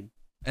 Remember the meme.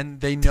 And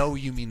they know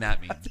you mean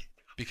that meme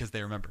because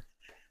they remember.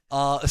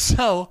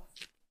 So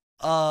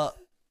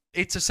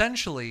it's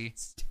essentially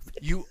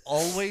you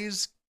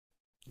always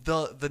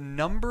the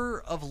number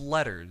of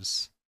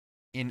letters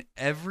in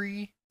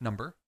every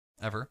number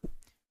ever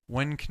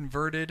when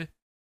converted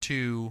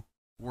to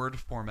word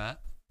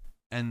format,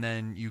 and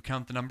then you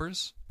count the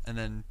numbers and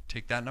then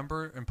take that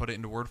number and put it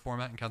into word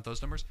format and count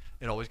those numbers,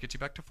 it always gets you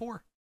back to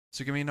 4.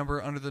 So give me a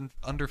number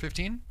under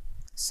 15.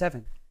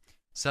 7.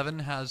 7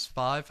 has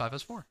 5, 5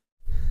 has 4.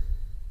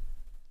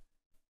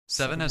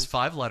 7 has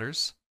 5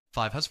 letters,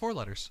 5 has 4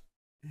 letters.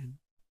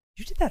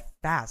 You did that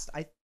fast.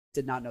 I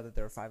did not know that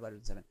there were 5 letters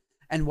in 7.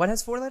 And what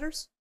has 4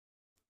 letters?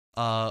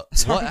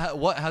 Sorry.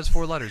 What has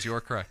 4 letters? You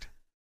are correct.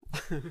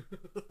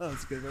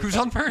 That's good. Who's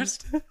on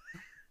first?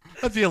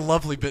 That'd be a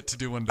lovely bit to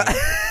do one day.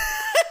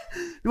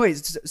 Wait,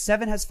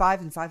 7 has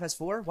 5 and 5 has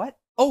 4? What?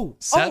 Oh,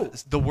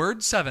 The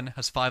word 7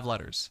 has 5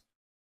 letters.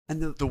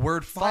 And The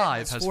word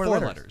 5 has 4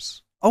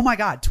 letters. Oh my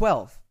God,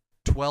 12.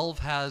 12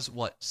 has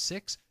what?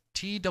 6?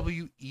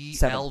 TWELVE.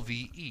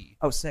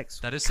 Oh, 6.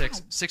 That is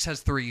 6. 6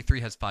 has 3. 3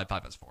 has 5.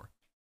 5 has 4.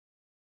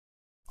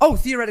 Oh,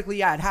 theoretically,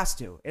 yeah, it has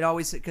to. It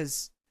always,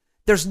 because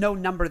there's no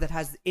number that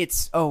has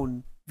its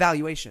own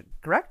valuation,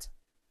 correct?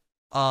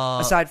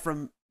 Aside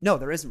from, no,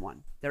 there isn't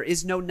one. There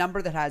is no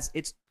number that has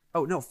its,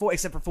 4,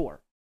 except for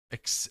 4.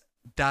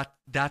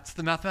 That's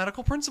the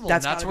mathematical principle.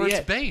 That's and that's gotta where be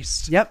it's it.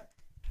 based. Yep.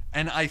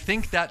 And I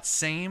think that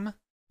same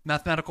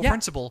mathematical Yeah,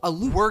 principle a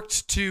loop.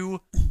 worked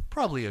to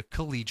probably a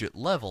collegiate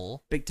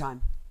level, Big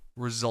time.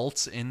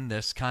 results in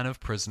this kind of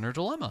prisoner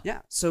dilemma.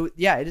 Yeah. So,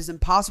 yeah, it is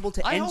impossible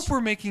to I enter. hope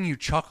we're making you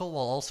chuckle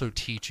while also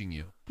teaching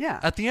you. Yeah.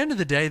 At the end of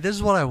the day, this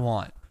is what I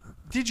want.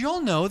 Did you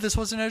all know this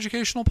was an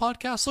educational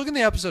podcast? Look in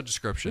the episode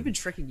description. We've been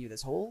tricking you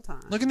this whole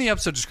time. Look in the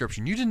episode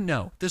description. You didn't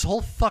know. This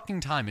whole fucking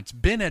time, it's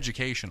been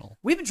educational.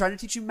 We've been trying to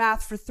teach you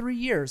math for 3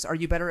 years. Are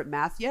you better at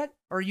math yet?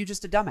 Or are you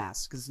just a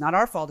dumbass? Because it's not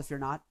our fault if you're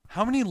not.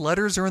 How many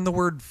letters are in the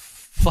word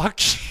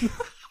fuck?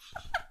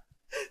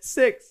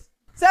 6.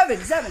 7.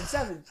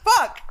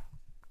 Fuck!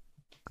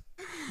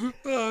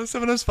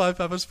 7 has 5,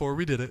 5 has 4.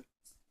 We did it.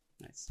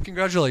 Nice.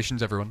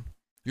 Congratulations, everyone.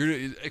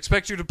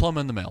 Expect your diploma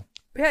in the mail.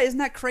 Yeah, isn't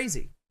that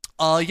crazy?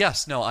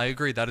 Yes, no, I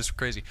agree. That is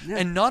crazy. Yeah.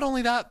 And not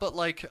only that, but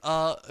like,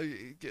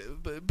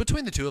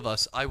 between the two of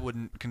us, I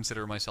wouldn't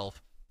consider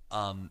myself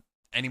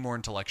any more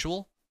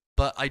intellectual,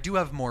 but I do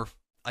have more.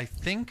 I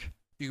think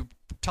you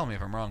tell me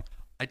if I'm wrong.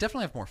 I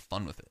definitely have more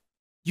fun with it.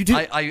 You do.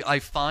 I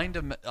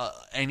find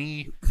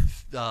any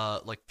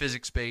like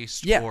physics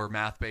based Yeah. or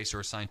math based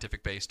or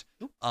scientific based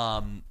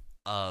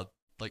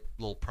like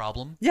little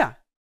problem Yeah.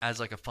 as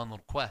like a fun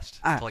little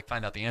quest Ah. to like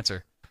find out the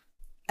answer.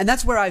 And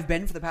that's where I've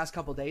been for the past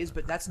couple days,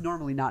 but that's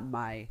normally not in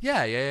my...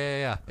 Yeah.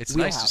 It's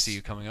nice to Wheelhouse. see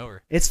you coming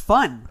over. It's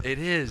fun. It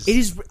is. It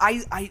is...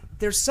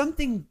 There's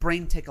something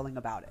brain tickling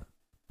about it.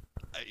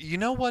 You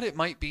know what it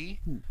might be?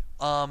 You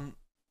know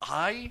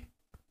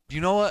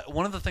what?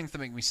 One of the things that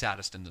make me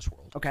saddest in this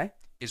world Okay.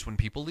 is when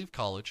people leave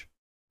college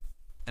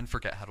and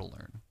forget how to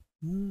learn.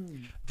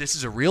 Mm. This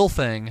is a real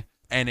thing,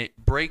 and it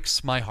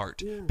breaks my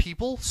heart. Yeah.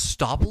 People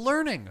stop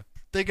learning.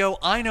 They go,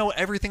 I know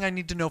everything I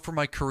need to know for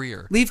my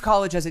career. Leave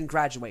college as in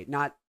graduate,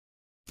 not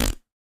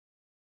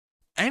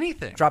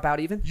Anything. drop out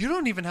even? You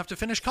don't even have to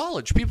finish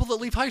college. People that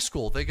leave high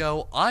school, they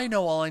go, I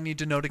know all I need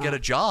to know to get a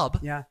job.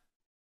 Yeah.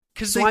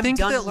 Because So they I'm think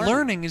done that learning.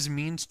 learning is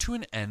means to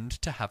an end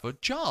to have a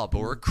job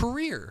or a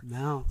career.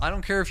 No. I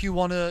don't care if you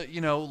want to,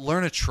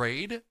 learn a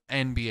trade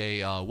and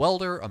be a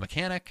welder, a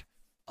mechanic,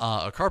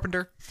 a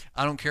carpenter.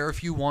 I don't care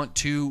if you want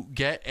to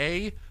get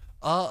a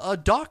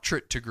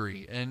doctorate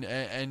degree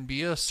and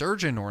be a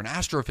surgeon or an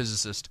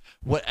astrophysicist.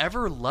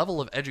 Whatever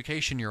level of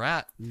education you're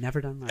at,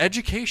 Never done that.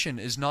 education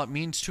is not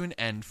means to an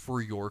end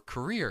for your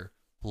career.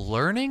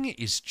 Learning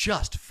is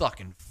just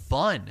fucking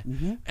fun.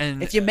 Mm-hmm.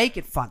 And If you make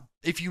it fun.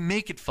 if you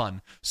make it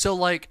fun. So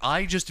like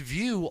I just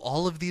view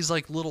all of these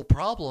like little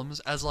problems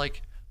as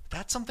like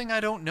that's something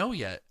I don't know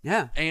yet.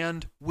 Yeah.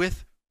 And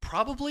with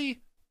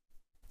probably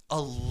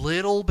a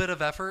little bit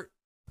of effort,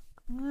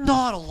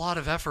 not a lot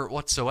of effort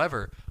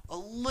whatsoever, a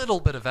little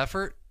bit of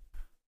effort,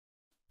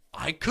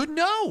 I could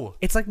know.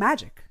 It's like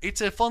magic. It's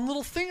a fun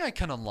little thing I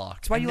can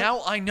unlock. why And you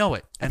now I know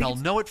it, and think I'll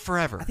it's- know it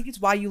forever. I think it's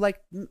why you like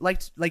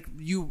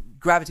you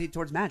gravitate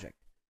towards magic.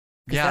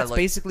 Yeah, that's like,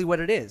 basically what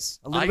it is.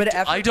 A little bit of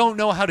effort. I don't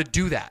know how to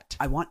do that.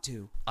 I want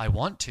to.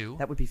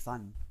 That would be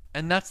fun.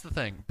 And that's the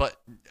thing. But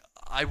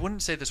I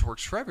wouldn't say this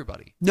works for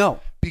everybody. No.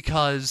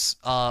 Because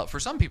for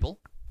some people,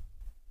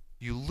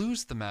 you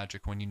lose the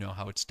magic when you know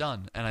how it's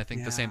done. And I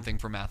think the same thing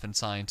for math and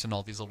science and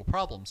all these little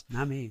problems.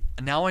 Not me.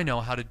 And now I know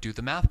how to do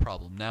the math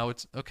problem. Now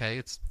it's okay.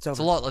 It's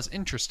a lot less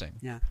interesting.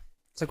 Yeah.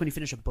 It's like when you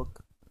finish a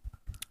book.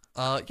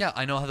 Yeah,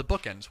 I know how the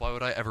book ends. Why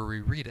would I ever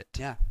reread it?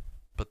 Yeah.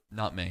 But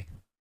not me.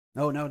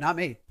 Oh, no, not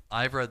me.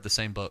 I've read the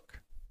same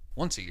book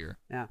once a year.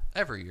 Yeah.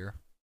 Every year.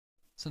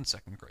 Since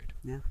second grade.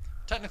 Yeah.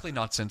 Technically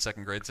not since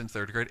second grade, since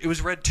third grade. It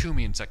was read to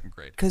me in second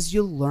grade. Because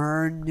you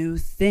learn new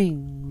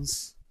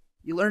things.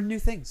 You learn new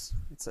things.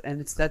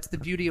 That's the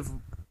beauty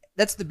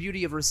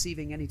of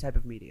receiving any type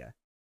of media.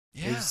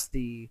 Yeah. Is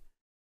the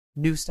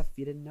new stuff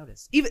you didn't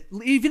notice.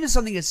 Even if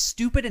something as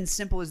stupid and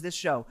simple as this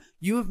show,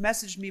 you have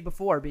messaged me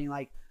before being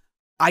like,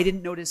 I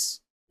didn't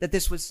notice that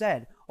this was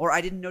said, or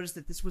I didn't notice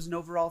that this was an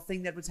overall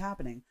thing that was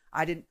happening.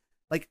 I didn't,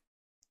 like,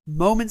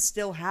 moments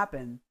still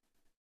happen,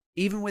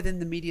 even within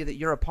the media that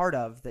you're a part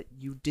of, that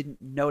you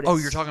didn't notice. Oh,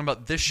 you're talking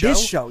about this show?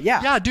 This show,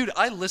 yeah. Yeah, dude,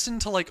 I listen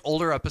to, like,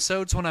 older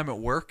episodes when I'm at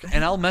work,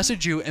 and I'll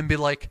message you and be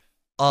like,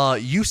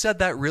 you said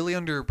that really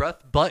under your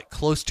breath, but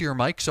close to your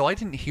mic, so I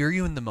didn't hear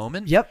you in the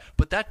moment. Yep.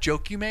 But that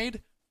joke you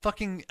made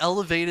fucking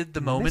elevated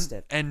the moment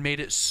and made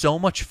it so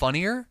much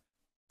funnier.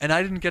 And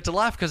I didn't get to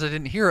laugh because I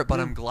didn't hear it, but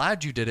I'm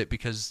glad you did it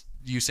because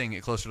you saying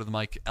it closer to the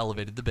mic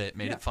elevated the bit,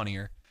 made it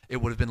funnier. It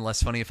would have been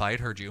less funny if I had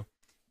heard you.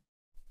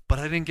 But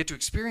I didn't get to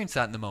experience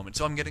that in the moment,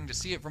 so I'm getting to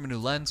see it from a new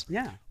lens.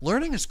 Yeah.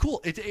 Learning is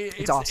cool.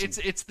 It's awesome.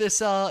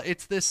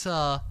 It's this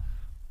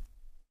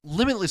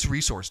limitless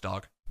resource,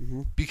 dog.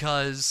 Mm-hmm.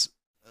 Because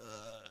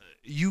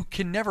you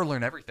can never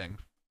learn everything.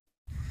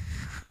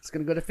 It's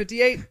going to go to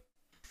 58.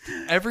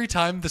 Every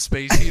time the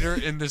space heater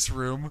in this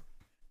room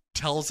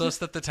tells us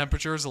that the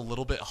temperature is a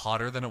little bit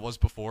hotter than it was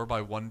before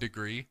by 1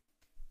 degree,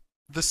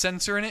 the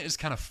sensor in it is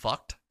kind of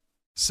fucked.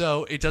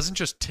 So it doesn't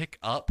just tick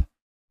up.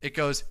 It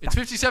goes, it's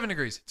 57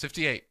 degrees, it's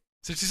 58,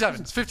 it's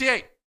 57, it's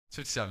 58, it's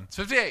 57, it's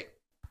 58.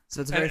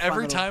 So it's very and fun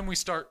every time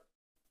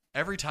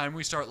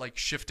we start like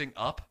shifting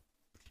up,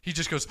 he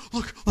just goes,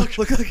 look,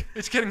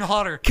 it's getting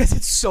hotter. Because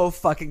it's so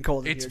fucking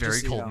cold in It's here.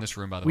 very cold in this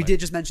room, by the way. We did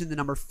just mention the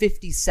number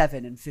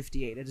 57 and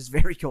 58. It is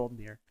very cold in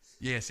here.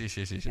 Yes.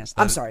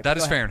 I'm sorry. That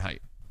is ahead.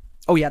 Fahrenheit.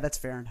 Oh, yeah, that's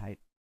Fahrenheit.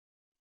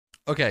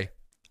 Okay.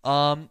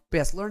 But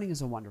yes, learning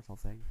is a wonderful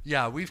thing.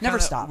 Yeah, we've never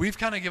stopped. We've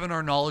kind of given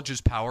our knowledge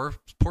is power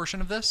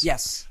portion of this.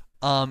 Yes.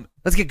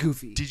 Let's get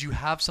goofy. Did you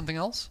have something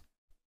else?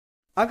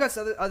 I've got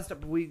some other stuff.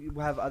 But we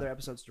have other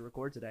episodes to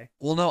record today.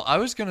 Well, no, I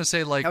was gonna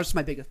say like that was just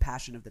my biggest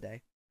passion of the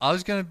day. I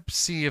was gonna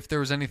see if there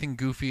was anything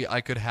goofy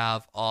I could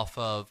have off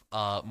of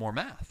more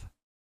math.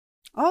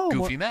 Oh,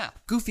 goofy math.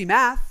 Goofy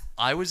math.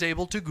 I was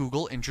able to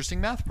Google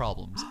interesting math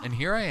problems, and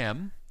here I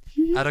am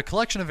at a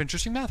collection of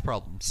interesting math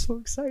problems. So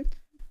excited.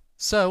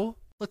 So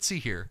let's see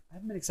here. I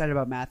haven't been excited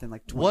about math in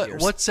like 20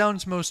 years. What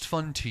sounds most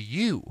fun to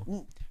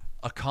you?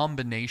 A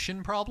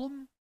combination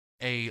problem?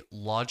 A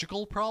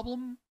logical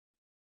problem?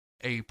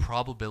 A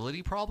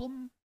probability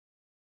problem?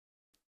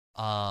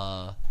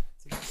 Like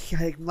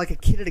a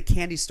kid at a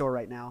candy store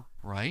right now.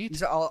 Right?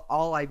 These are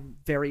all I'm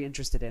very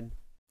interested in.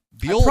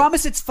 I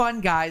promise it's fun,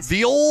 guys.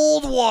 The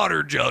old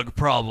water jug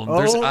problem.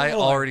 Oh, I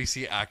already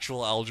see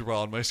actual algebra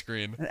on my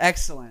screen.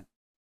 Excellent.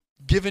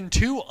 Given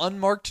 2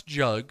 unmarked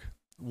jug,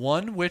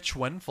 one which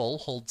when full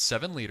holds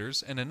 7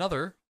 liters and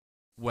another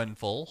when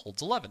full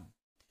holds 11.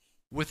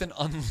 With an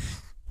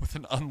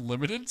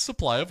unlimited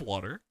supply of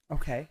water.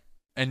 Okay.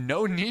 And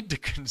no need to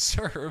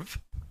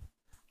conserve.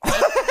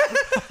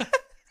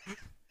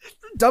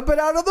 Dump it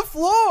out on the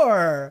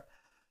floor.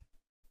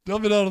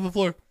 Dump it out on the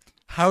floor.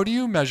 How do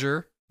you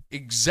measure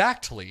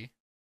exactly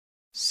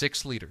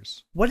 6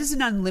 liters? What is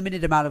an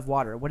unlimited amount of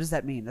water? What does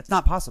that mean? That's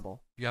not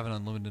possible. You have an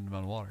unlimited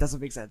amount of water. Doesn't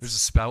make sense. There's a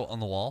spout on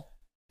the wall.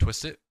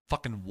 Twist it.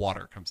 Fucking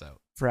water comes out.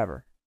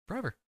 Forever.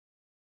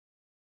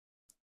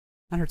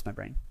 That hurts my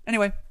brain.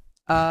 Anyway.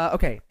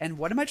 Okay. And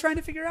what am I trying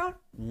to figure out?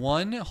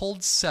 One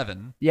holds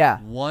 7. Yeah.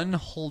 One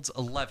holds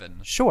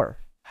 11. Sure.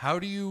 How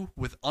do you,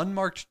 with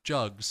unmarked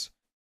jugs,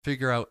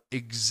 figure out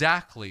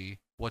exactly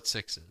what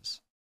 6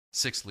 is?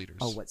 6 liters.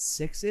 Oh, what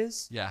 6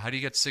 is? Yeah. How do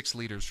you get 6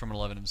 liters from an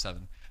 11 and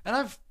 7? And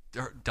I've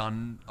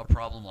done a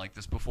problem like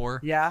this before.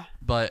 Yeah.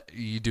 But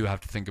you do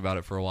have to think about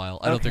it for a while.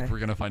 I don't think we're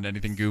going to find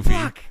anything goofy.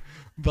 Fuck.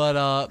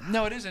 But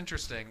no, it is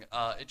interesting.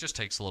 It just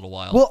takes a little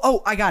while.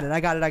 Well, I got it.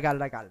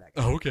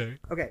 Oh, okay.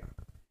 Okay.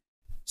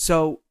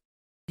 So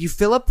you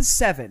fill up the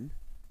 7.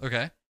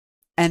 Okay.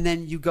 And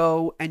then you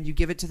go and you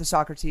give it to the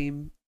soccer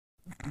team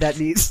that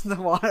needs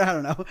the water. I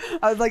don't know.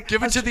 I was like,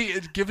 give it to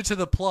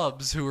the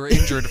plubs who were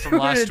injured from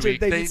last week.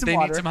 They need some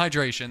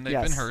hydration.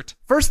 They've been hurt.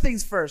 First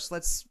things first.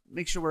 Let's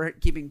make sure we're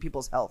keeping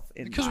people's health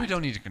in because mind. we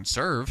don't need to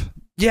conserve.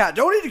 Yeah,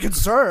 don't need to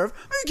conserve.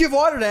 We give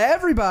water to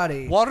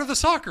everybody. Water the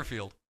soccer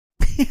field.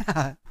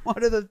 Yeah,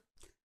 water the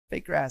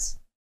fake grass.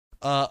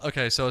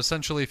 Okay, so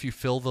essentially, if you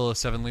fill the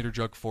 7-liter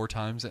jug 4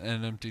 times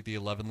and empty the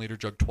 11-liter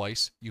jug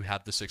twice, you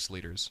have the 6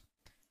 liters.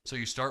 So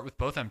you start with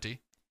both empty,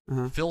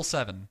 fill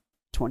 7,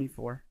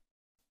 24.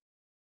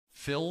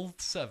 Fill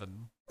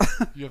 7.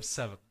 You have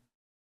 7.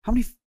 How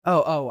many?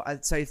 Oh, I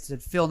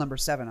said fill number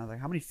 7. I was like,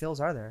 how many fills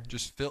are there?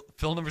 Just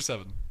fill number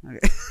 7. Okay.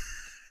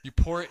 You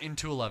pour it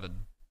into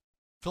 11.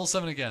 Fill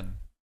 7 again.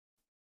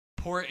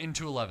 Pour it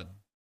into 11.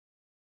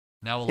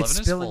 Now 11 It's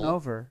is spilling full.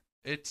 over.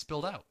 It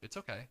spilled out. It's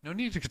okay. No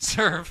need to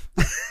conserve.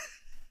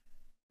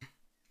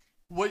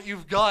 What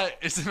you've got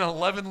is an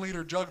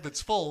 11-liter jug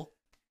that's full,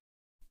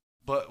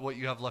 but what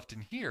you have left in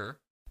here,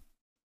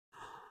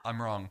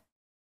 I'm wrong.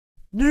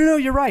 No,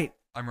 you're right.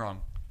 I'm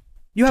wrong.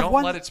 You have Don't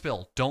one. let it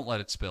spill. Don't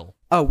let it spill.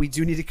 Oh, we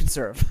do need to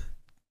conserve.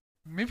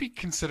 Maybe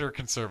consider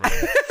conserving.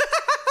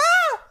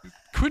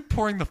 Quit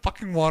pouring the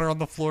fucking water on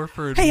the floor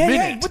for a Hey,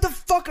 minute. hey, what the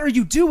fuck are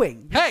you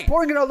doing? You're Hey!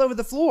 pouring it all over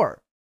the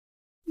floor.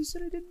 You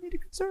said I didn't need to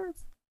conserve.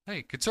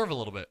 Hey, conserve a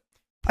little bit.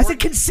 I said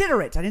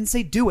consider it. I didn't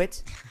say do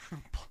it.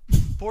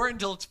 Pour it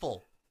until it's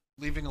full,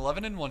 leaving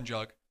 11 in one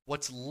jug.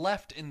 What's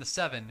left in the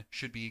 7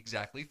 should be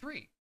exactly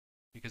 3,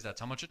 because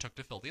that's how much it took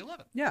to fill the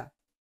 11. Yeah.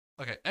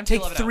 Okay, empty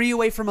Take 11 3 out.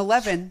 away from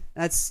 11.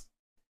 That's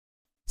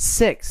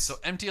 6. So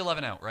empty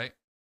 11 out, right?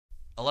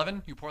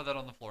 11, you pour that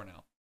on the floor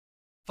now.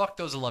 Fuck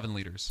those 11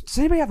 liters. Does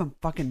anybody have a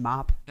fucking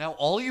mop? Now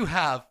all you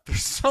have,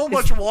 there's so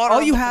much water all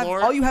on you the have,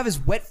 floor. All you have is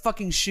wet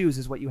fucking shoes.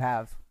 Is what you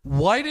have.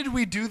 Why did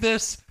we do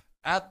this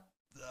at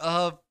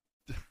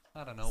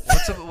I don't know.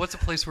 What's a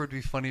place where it'd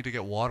be funny to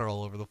get water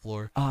all over the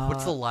floor?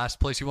 What's the last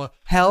place you want?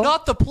 Hell?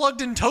 Not the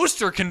plugged-in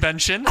toaster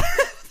convention.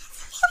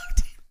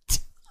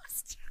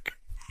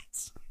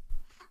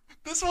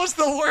 This was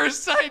the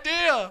worst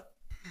idea.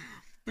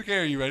 Okay,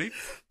 are you ready?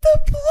 The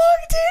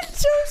plugged-in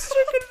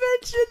toaster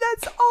convention.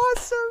 That's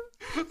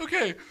awesome.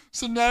 Okay,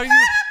 so now you.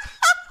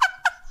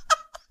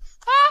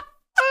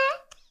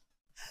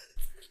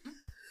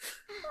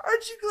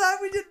 Aren't you glad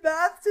we did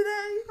math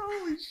today?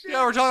 Holy shit.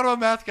 Yeah, we're talking about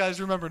math, guys.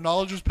 Remember,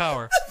 knowledge is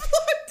power.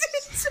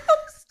 Plugged-in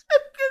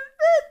toaster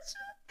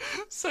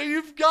convention. So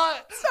you've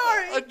got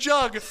Sorry. a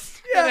jug, Yeah.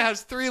 and it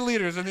has 3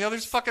 liters, and the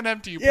other's fucking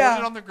empty. You Yeah.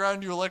 poured it on the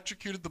ground, you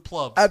electrocuted the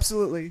plug.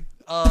 Absolutely.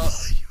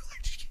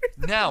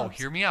 Now,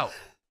 hear me out.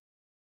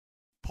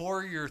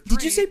 Pour your 3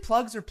 Did you say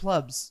plugs or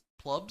plubs?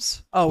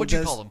 plubs. Oh, What'd you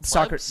the call them? The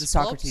soccer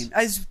Plebs? team.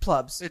 It's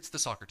plubs. It's the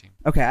soccer team.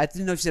 Okay, I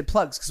didn't know if you said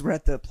plugs because we're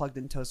at the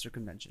plugged-in toaster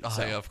convention. Oh,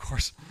 so. yeah, of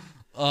course.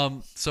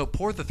 So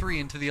pour the 3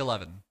 into the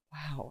 11.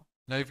 Wow.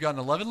 Now you've got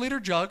an 11-liter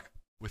jug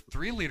with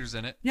 3 liters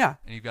in it, Yeah.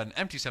 and you've got an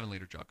empty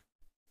 7-liter jug.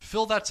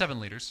 Fill that 7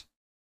 liters.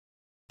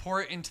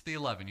 Pour it into the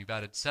 11. You've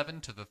added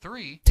 7 to the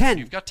 3. 10.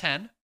 You've got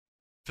 10.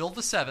 Fill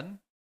the 7.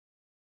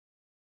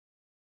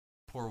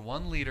 Pour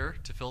 1 liter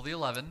to fill the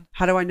 11.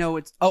 How do I know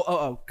it's...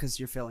 Oh, because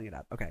you're filling it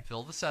up. Okay.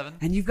 Fill the 7.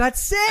 And you've got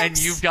 6. And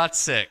you've got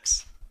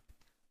 6.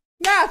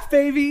 Math,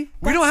 baby.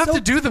 We don't That's have so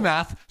to do the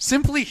math.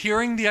 Simply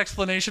hearing the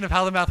explanation of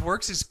how the math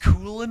works is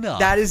cool enough.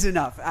 That is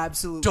enough.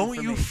 Absolutely. Don't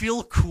for you me.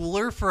 feel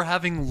cooler for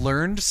having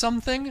learned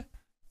something?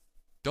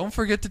 Don't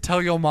forget to tell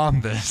your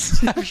mom this.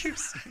 Have you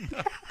seen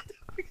that?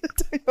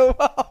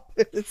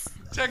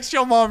 Text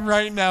your mom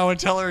right now and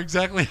tell her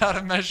exactly how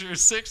to measure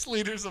 6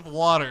 liters of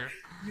water.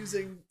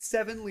 Using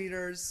 7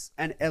 liters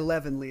and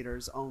 11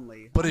 liters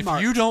only. But if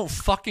you don't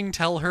fucking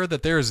tell her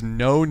that there is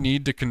no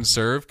need to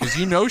conserve, because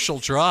you know she'll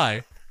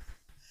try,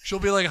 she'll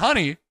be like,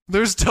 honey,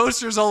 there's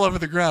toasters all over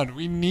the ground.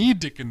 We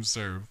need to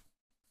conserve.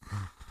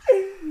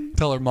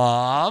 Tell her,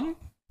 Mom,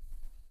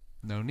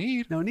 no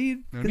need. No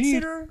need. No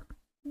Consider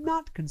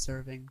not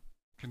conserving.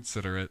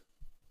 Consider it.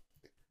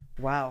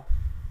 Wow.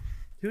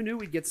 Who knew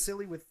we'd get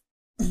silly with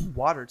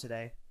water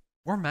today?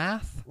 Or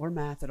math. Or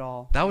math at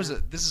all.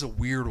 This is a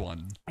weird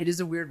one. It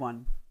is a weird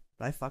one,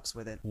 but I fucks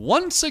with it.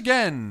 Once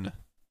again,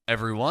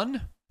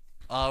 everyone,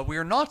 we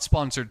are not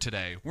sponsored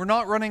today. We're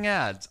not running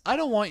ads. I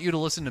don't want you to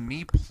listen to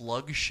me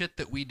plug shit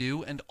that we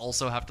do and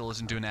also have to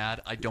listen to an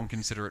ad. I don't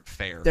consider it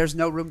fair. There's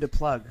no room to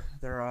plug.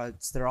 They're all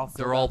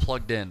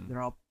Plugged in.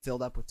 They're all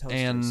filled up with toasters.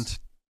 And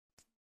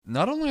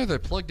not only are they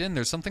plugged in,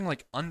 there's something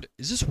like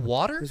is this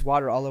water? There's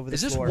water all over the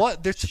Is this floor.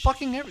 what? There's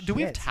fucking. Do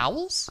we have Shit.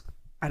 towels?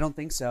 I don't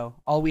think so.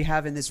 All we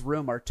have in this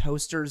room are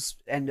toasters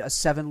and a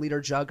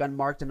 7-liter jug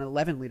unmarked and an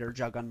 11-liter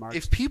jug unmarked.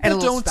 If And people a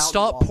little don't spout in the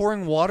stop wall.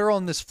 pouring water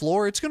on this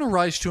floor, it's going to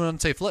rise to an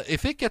unsafe level.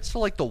 If it gets to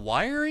like the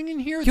wiring in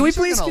here, Can we these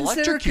are please gonna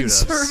consider electrocute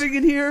us. conserving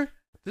in here?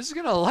 This is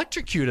going to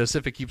electrocute us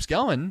if it keeps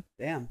going.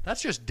 Damn.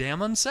 That's just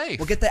damn unsafe.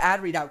 We'll get the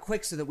ad read out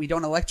quick so that we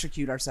don't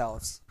electrocute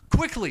ourselves.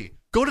 Quickly,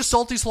 go to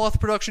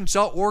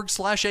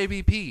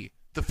saltyslothproductions.org/ABP.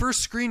 The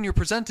first screen you're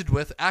presented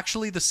with,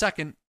 actually the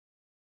second,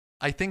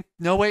 I think,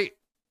 no wait,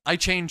 I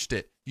changed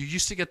it. You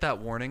used to get that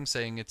warning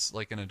saying it's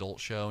like an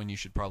adult show and you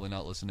should probably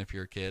not listen if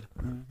you're a kid.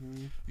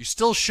 Mm-hmm. You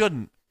still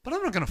shouldn't, but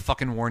I'm not going to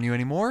fucking warn you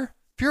anymore.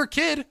 If you're a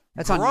kid,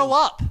 That's on grow you.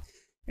 up.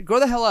 Hey,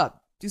 grow the hell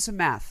up. Do some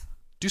math.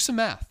 Do some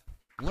math.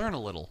 Learn a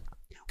little.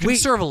 Wait,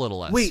 Conserve a little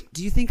less. Wait,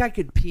 do you think I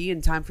could pee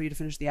in time for you to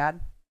finish the ad?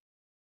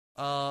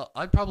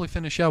 I'd probably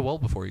finish well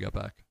before you got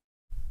back.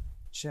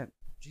 Shit.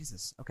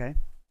 Jesus. Okay.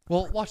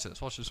 Well, watch this.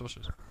 I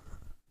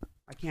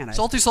can't.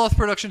 Salty Sloth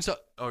Productions.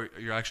 Oh,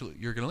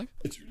 you're gonna leave?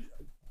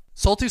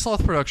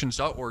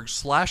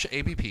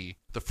 SaltySlothProductions.org/ABP.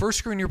 The first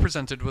screen you're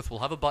presented with will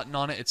have a button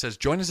on it. It says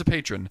 "Join as a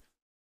patron."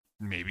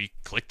 maybe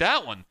click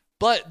that one.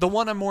 But the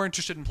one I'm more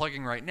interested in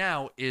plugging right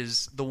now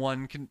is the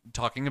one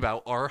talking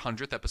about our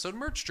 100th episode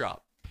merch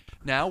drop.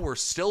 Now, we're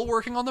still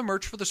working on the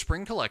merch for the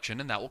spring collection,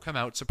 and that will come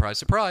out, surprise,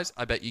 surprise.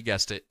 I bet you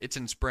guessed it. It's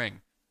in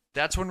spring.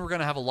 That's when we're going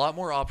to have a lot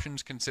more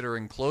options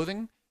considering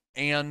clothing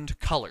and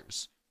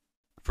colors.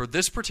 For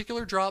this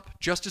particular drop,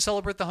 just to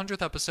celebrate the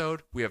 100th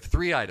episode, we have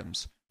 3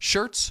 items: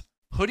 shirts,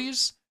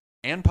 hoodies,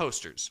 and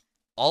posters.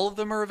 All of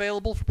them are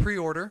available for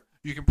pre-order.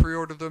 You can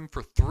pre-order them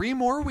for 3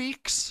 more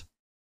weeks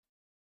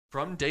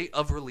from date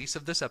of release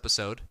of this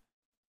episode,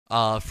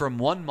 from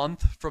 1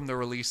 month from the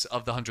release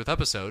of the 100th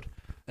episode.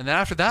 And then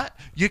after that,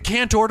 you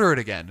can't order it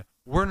again.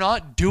 We're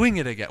not doing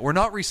it again. We're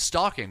not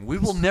restocking. We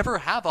will never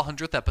have a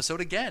 100th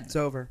episode again. It's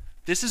over.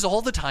 This is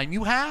all the time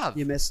you have.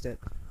 You missed it.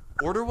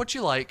 Order what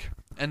you like,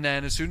 and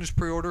then as soon as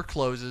pre-order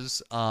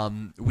closes,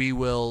 we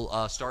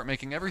will start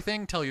making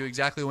everything, tell you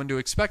exactly when to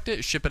expect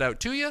it, ship it out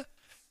to you,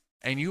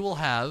 and you will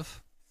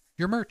have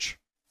your merch.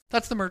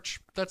 That's the merch.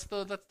 That's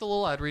the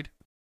little ad read.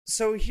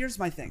 So here's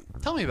my thing.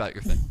 Tell me about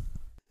your thing.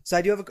 So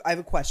I have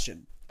a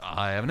question.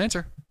 I have an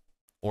answer,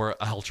 or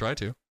I'll try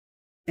to.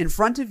 In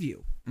front of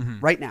you,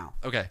 right now,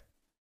 Okay.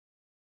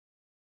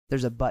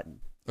 there's a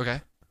button.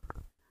 Okay.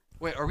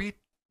 Wait,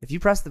 If you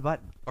press the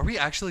button, are we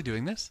actually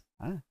doing this?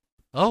 I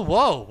Oh,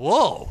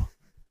 whoa.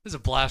 This is a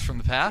blast from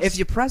the past. if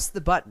you press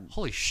the button,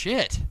 Holy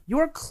shit.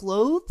 your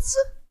clothes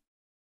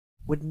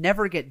would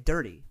never get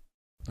dirty.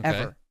 Okay.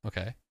 Ever.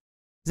 Okay.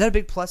 Is that a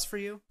big plus for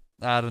you?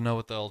 I don't know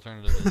what the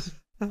alternative is.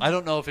 I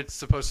don't know if it's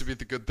supposed to be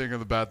the good thing or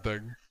the bad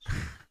thing.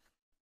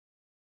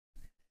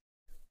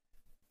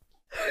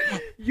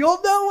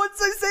 You'll know once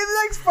I say the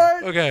next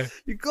part. Okay.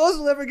 Your clothes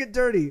will never get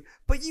dirty,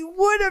 but you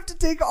would have to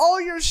take all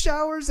your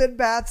showers and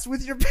baths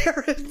with your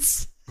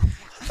parents.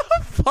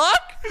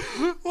 Fuck?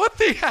 What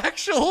the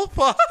actual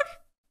fuck?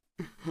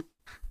 It's on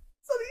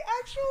the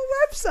actual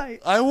website.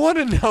 I want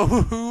to know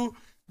who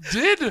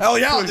did. Hell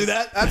yeah, I'll do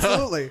that.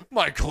 Absolutely.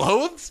 My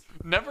clothes?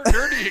 Never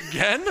dirty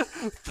again?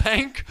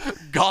 Thank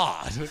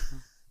God.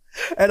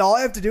 And all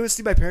I have to do is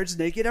see my parents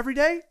naked every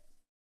day?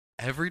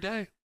 Every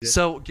day.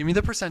 So give me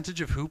the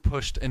percentage of who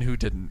pushed and who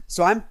didn't.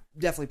 So I'm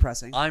definitely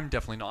pressing. I'm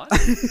definitely not.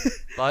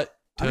 But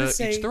I'm gonna to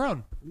say- each their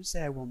own. I'm going to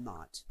say I will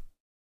not.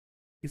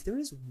 If there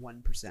is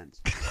 1%.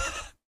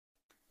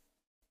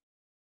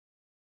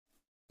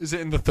 Is it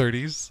in the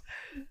 30s?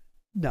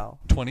 No.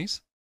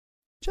 20s?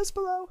 Just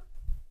below.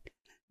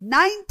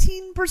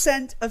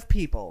 19% of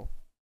people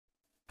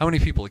How many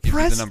people? It gives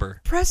you the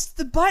number. pressed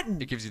the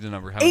button. It gives you the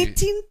number. How many?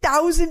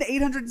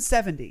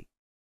 18,870.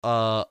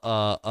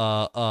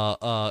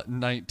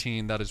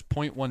 19. That is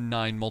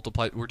 0.19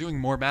 multiplied. We're doing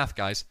more math,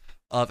 guys.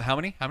 Of how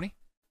many?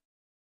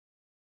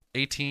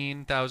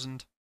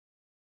 18,000.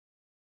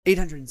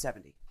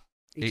 870.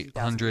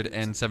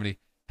 870.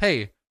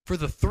 Hey, for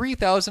the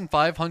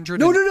 3,500.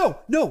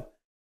 No.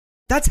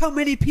 That's how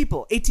many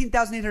people.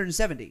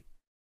 18,870.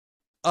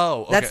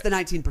 Oh, okay. That's the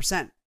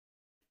 19%.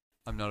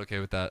 I'm not okay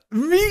with that.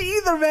 Me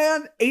either,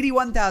 man.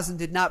 81,000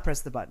 did not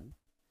press the button.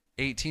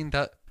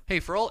 18,000. Hey,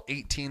 for all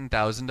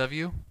 18,000 of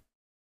you,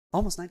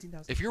 Almost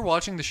 19,000. if you're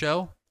watching the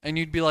show and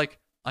you'd be like,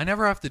 I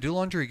never have to do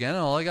laundry again,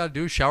 and all I gotta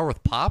do is shower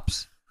with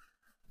Pops.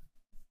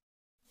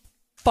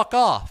 Fuck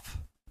off.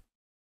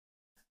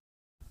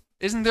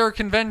 Isn't there a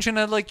convention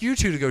I'd like you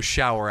two to go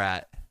shower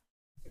at?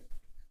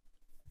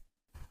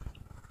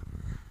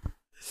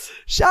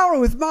 Shower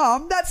with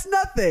mom? That's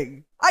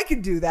nothing. I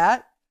can do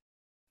that.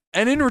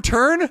 And in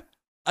return,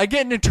 I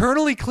get an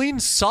eternally clean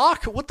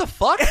sock? What the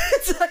fuck?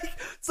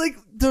 It's like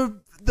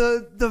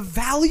the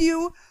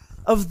value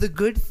of the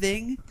good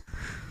thing.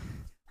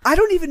 I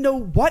don't even know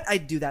what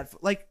I'd do that for.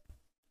 Like,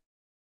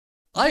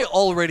 I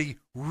already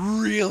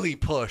really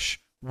push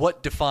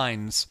what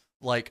defines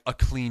like a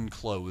clean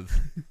clothes.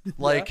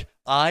 Like,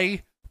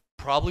 I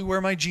probably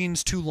wear my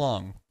jeans too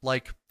long.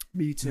 Like,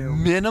 me too.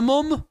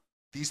 minimum,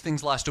 these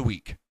things last a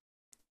week.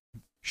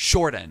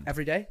 Short end.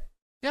 Every day?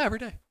 Yeah, every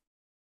day.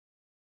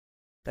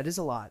 That is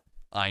a lot.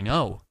 I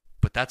know,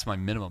 but that's my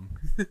minimum.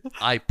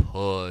 I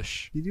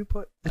push. You do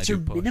put. That's I your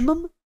do push.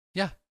 minimum?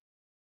 Yeah.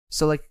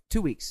 So like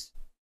 2 weeks.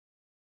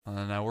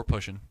 Now we're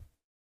pushing.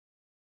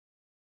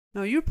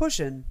 No, you're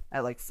pushing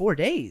at like 4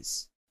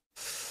 days.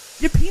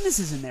 Your penis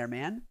is in there,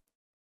 man.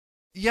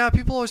 Yeah,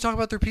 people always talk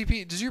about their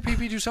pee-pee. Does your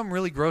pee-pee do something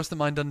really gross that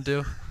mine doesn't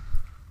do?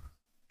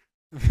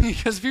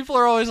 Because people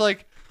are always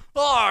like,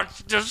 oh,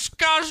 it's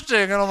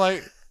disgusting. And I'm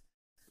like,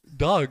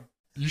 dog,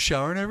 you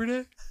showering every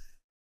day?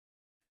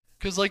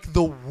 Because, like,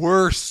 the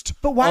worst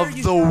But why are of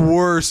you the showering?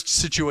 worst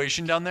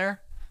situation down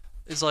there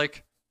is,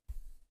 like,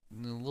 a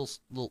little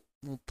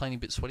tiny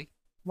bit sweaty.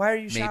 Why are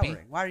you Maybe.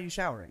 showering? Why are you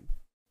showering?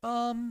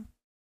 Why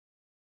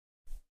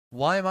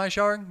am I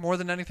showering? More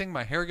than anything,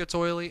 my hair gets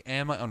oily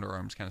and my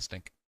underarms kind of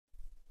stink.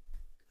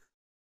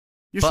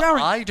 You're But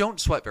showering. I don't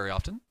sweat very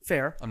often.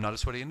 Fair. I'm not a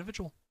sweaty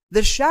individual.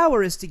 The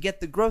shower is to get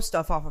the gross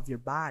stuff off of your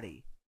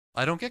body.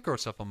 I don't get gross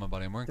stuff on my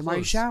body. I'm wearing Then clothes. why are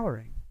you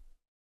showering?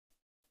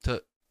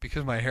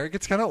 Because my hair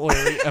gets kind of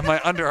oily and my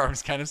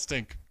underarms kind of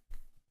stink.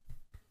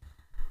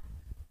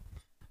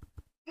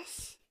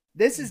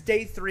 This is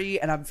day 3,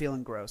 and I'm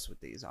feeling gross with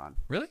these on.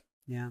 Really?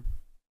 Yeah.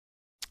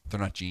 They're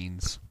not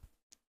jeans.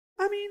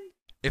 I mean,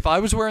 If I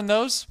was wearing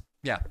those,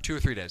 yeah, 2 or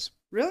 3 days.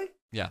 really?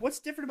 Yeah. What's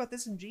different about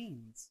this and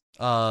jeans?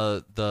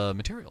 The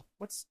material.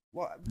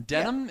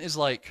 Denim is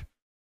like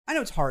I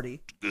know it's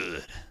hardy.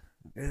 good.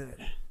 Good.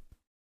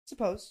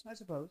 I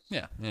suppose.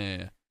 Yeah.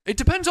 It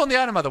depends on the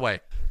item, by the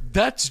way.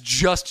 That's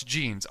just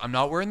jeans. I'm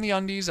not wearing the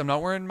undies. I'm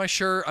not wearing my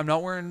shirt. I'm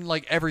not wearing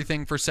like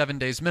everything for 7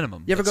 days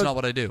minimum. That's not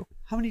what I do.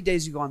 How many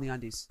days you go on the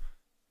undies?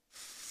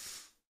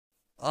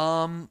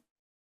 Average.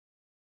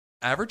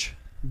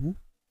 Mm-hmm.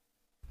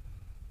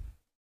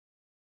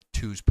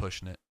 2's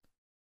pushing it.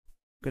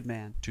 Good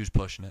man. 2's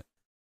pushing it.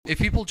 If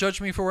people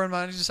judge me for wearing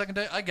my undies the second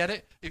day, I get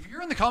it. If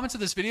you're in the comments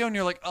of this video and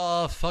you're like,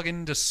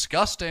 fucking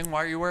disgusting.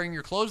 Why are you wearing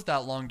your clothes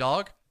that long,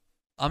 dog?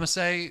 I'm going to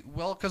say,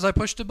 well, because I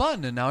pushed a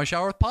button and now I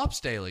shower with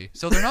Pops daily.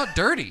 So they're not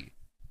dirty.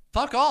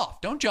 Fuck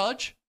off. Don't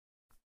judge.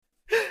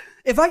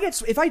 If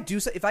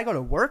I go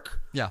to work,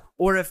 Yeah.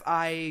 or if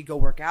I go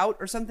work out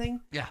or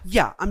something,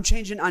 Yeah. I'm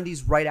changing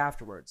undies right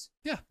afterwards.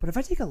 Yeah. But if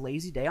I take a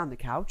lazy day on the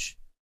couch,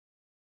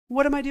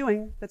 what am I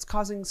doing that's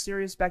causing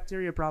serious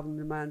bacteria problem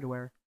in my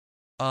underwear?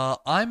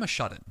 I'm a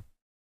shut-in.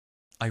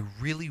 I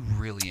really,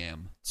 really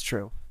am. It's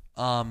true.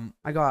 In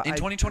I go in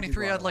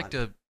 2023, I I'd like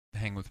to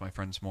hang with my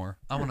friends more.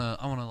 I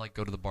wanna like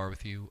go to the bar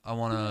with you. I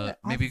wanna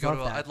maybe I'd love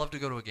that. I'd love to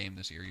go to a game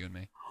this year, you and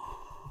me.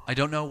 I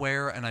don't know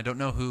where and I don't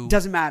know who.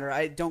 Doesn't matter.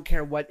 I don't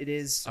care what it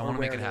is. I want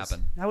to make it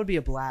happen. That would be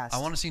a blast. I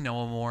want to see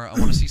Noah more. I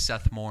want to see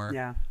Seth more.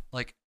 Yeah.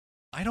 Like,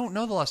 I don't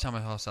know the last time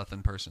I saw Seth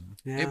in person.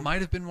 Yeah. It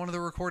might have been one of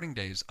the recording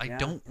days. I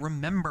don't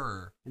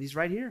remember. And he's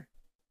right here.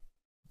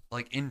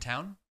 Like in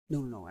town?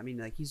 No. I mean,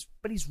 like he's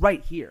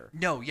right here.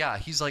 No, yeah,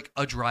 he's like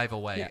a drive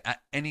away at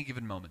any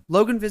given moment.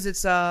 Logan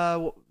visits,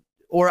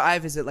 or I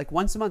visit like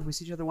once a month. We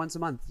see each other once a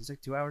month. He's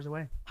like 2 hours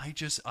away.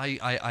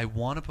 I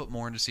want to put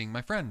more into seeing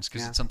my friends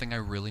because it's something I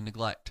really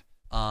neglect.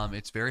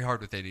 It's very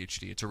hard with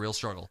ADHD. It's a real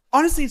struggle.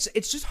 Honestly,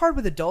 it's just hard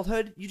with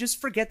adulthood. You just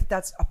forget that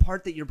that's a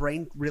part that your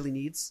brain really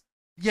needs.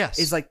 Yes.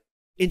 Is like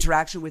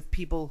interaction with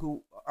people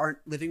who aren't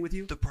living with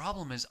you. The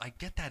problem is I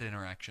get that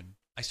interaction.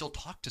 I still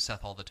talk to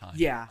Seth all the time.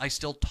 Yeah. I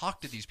still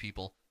talk to these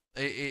people.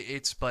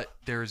 But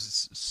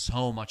there's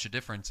so much a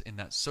difference in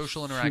that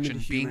social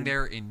interaction, being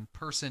there in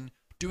person,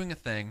 doing a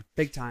thing.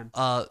 Big time.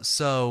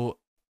 So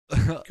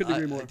Couldn't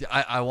agree more.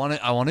 I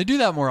want to do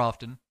that more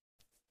often.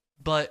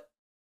 But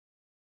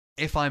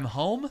if I'm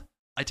home,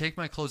 I take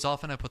my clothes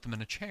off and I put them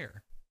in a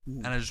chair.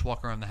 And I just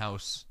walk around the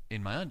house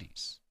in my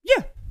undies.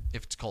 Yeah.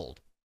 If it's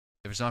cold.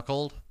 If it's not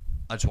cold,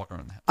 I just walk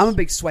around the house. I'm a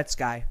big sweats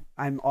guy.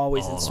 I'm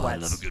always in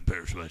sweats. I love a good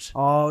pair of sweats.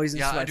 Always in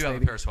sweats, I do have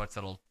baby. a pair of sweats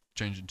that'll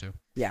change into.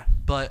 Yeah.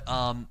 But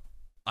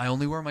I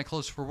only wear my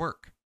clothes for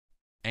work.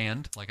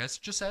 And, like I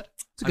just said,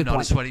 a I'm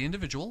not a sweaty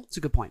individual. It's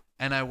a good point.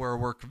 And I wear a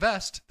work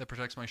vest that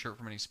protects my shirt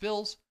from any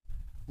spills.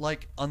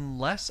 Like,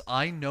 unless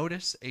I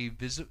notice a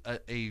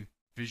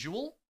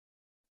visual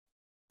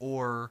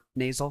or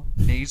nasal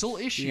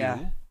issue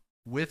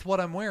with what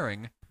I'm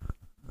wearing,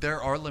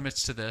 there are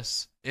limits to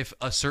this. If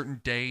a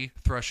certain day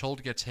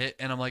threshold gets hit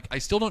and I'm like, I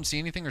still don't see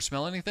anything or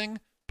smell anything,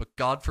 but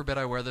God forbid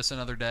I wear this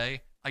another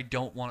day, I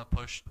don't want to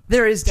push.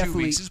 There is 2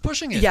 definitely weeks is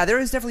pushing it. Yeah, there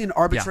is definitely an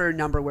arbitrary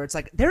number where it's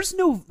like there's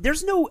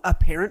no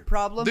apparent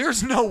problem.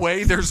 There's no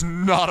way there's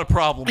not a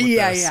problem with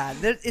this. Yeah.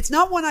 It's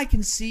not one I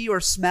can see or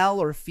smell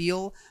or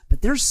feel,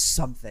 but there's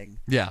something.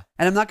 Yeah.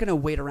 And I'm not going to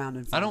wait around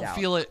and find out. I don't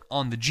feel it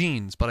on the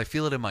jeans, but I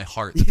feel it in my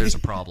heart that there's a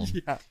problem.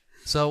 Yeah.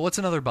 So what's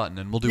another button?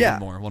 And we'll do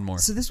one more.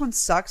 So this one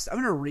sucks. I'm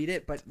going to read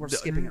it, but we're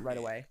skipping it right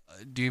away.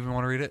 Do you even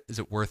want to read it? Is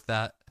it worth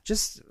that?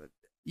 Just,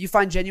 you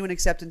find genuine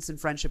acceptance and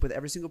friendship with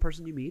every single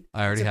person you meet.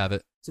 I already have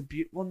it. It's a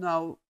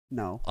well,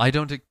 no. I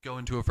don't go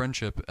into a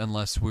friendship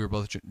unless we were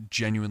both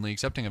genuinely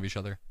accepting of each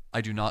other.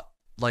 I do not,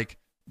 like,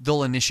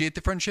 they'll initiate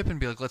the friendship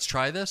and be like, let's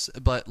try this.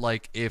 But,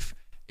 like, if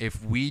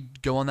we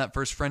go on that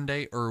first friend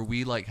date or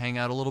we, like, hang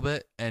out a little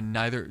bit and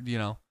neither,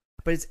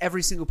 But it's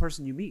every single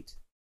person you meet.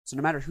 So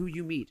no matter who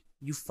you meet,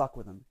 you fuck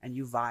with them and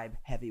you vibe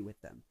heavy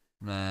with them.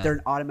 Nah. They're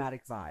an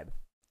automatic vibe.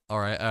 All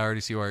right, I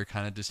already see why you're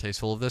kind of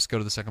distasteful of this. Go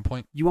to the second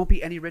point. You won't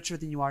be any richer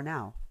than you are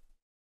now.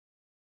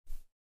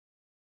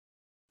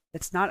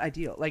 It's not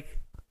ideal. Like,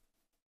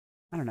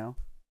 I don't know.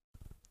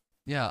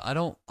 Yeah, I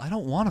don't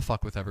want to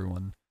fuck with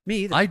everyone. Me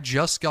either. I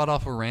just got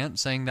off a rant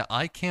saying that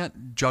I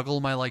can't juggle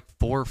my, like,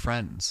 4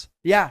 friends.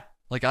 Yeah.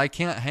 Like, I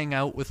can't hang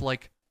out with,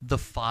 like, the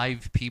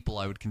 5 people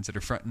I would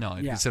consider friends. No, I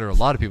Yeah. consider a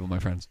lot of people my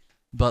friends.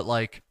 But,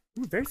 like...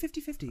 Ooh, very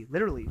 50-50.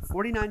 Literally.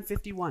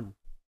 49-51.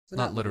 So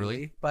not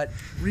literally. But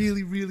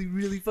really, really,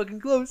 really fucking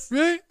close.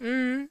 Right?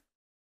 Yeah,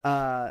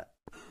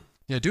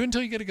 do it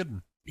until you get a good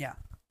one. Yeah.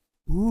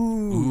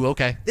 Ooh,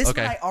 okay. This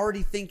okay. one I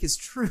already think is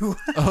true.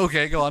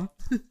 Okay, go on.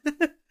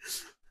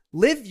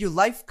 Live your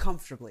life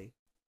comfortably.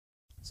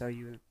 So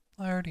you...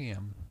 I already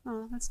am.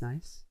 Oh, that's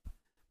nice.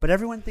 But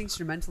everyone thinks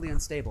you're mentally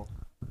unstable.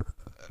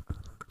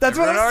 That's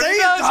what Everyone I'm already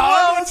saying, does.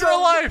 Tom! What's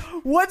your life?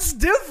 What's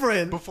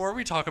different? Before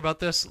we talk about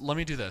this, let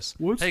me do this.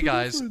 What's hey, the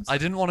guys, difference? I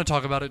didn't want to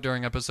talk about it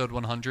during episode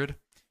 100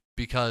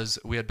 because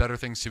we had better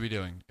things to be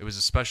doing. It was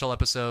a special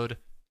episode.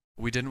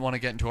 We didn't want to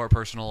get into our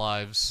personal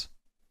lives.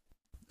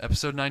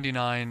 Episode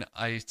 99,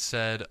 I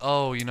said,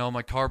 oh,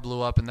 my car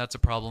blew up and that's a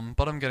problem,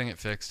 but I'm getting it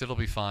fixed. It'll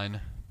be fine.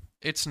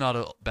 It's not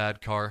a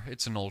bad car.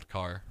 It's an old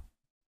car.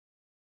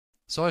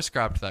 So I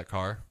scrapped that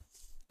car.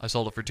 I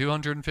sold it for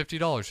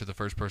 $250 to the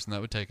first person that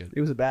would take it.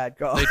 It was a bad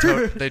car.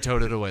 They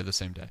towed it away the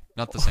same day.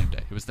 Not the same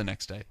day. It was the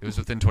next day. It was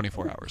within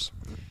 24 hours.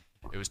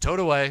 It was towed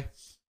away,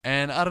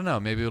 and I don't know.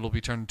 Maybe it'll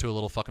be turned into a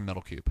little fucking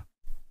metal cube.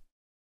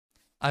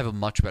 I have a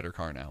much better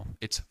car now.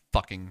 It's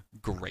fucking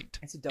great.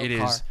 It's a dope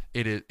car.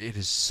 It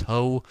is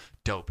so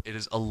dope. It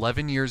is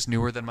 11 years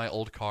newer than my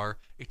old car.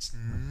 It's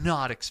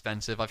not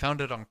expensive. I found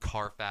it on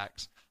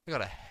Carfax. I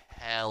got a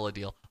hella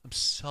deal. I'm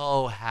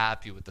so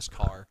happy with this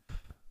car.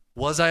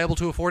 Was I able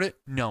to afford it?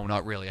 No,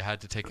 not really. I had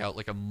to take out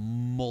like a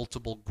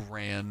multiple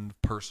grand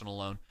personal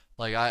loan.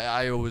 Like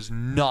I was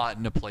not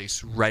in a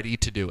place ready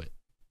to do it.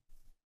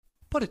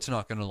 But it's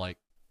not gonna like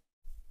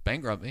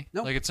bankrupt me.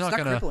 No, like it's not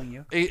gonna crippling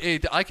you.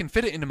 I can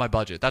fit it into my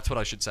budget. That's what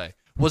I should say.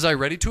 Was I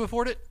ready to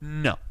afford it?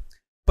 No.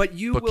 But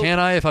can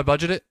I if I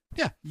budget it?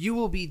 Yeah. You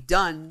will be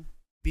done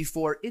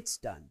before it's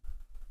done.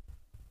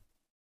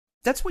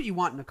 That's what you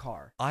want in a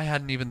car. I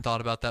hadn't even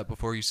thought about that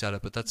before you said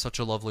it, but that's such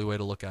a lovely way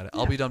to look at it. Yeah.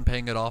 I'll be done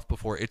paying it off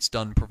before it's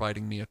done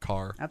providing me a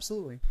car.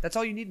 Absolutely. That's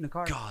all you need in a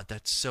car. God,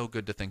 that's so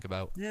good to think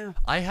about. Yeah.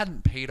 I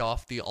hadn't paid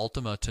off the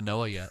Altima to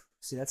Noah yet.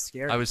 See, that's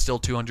scary. I was still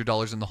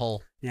 $200 in the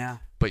hole. Yeah.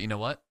 But you know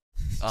what?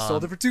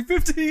 Sold it for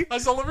 $250. I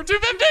sold it for $250.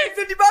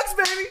 $50,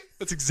 baby.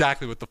 That's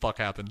exactly what the fuck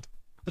happened.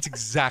 So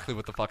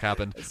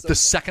So the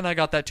second I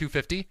got that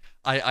 $250,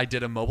 I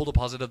did a mobile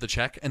deposit of the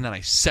check, and then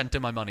I sent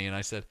him my money, and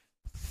I said,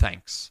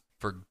 thanks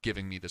for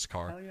giving me this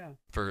car. Hell yeah.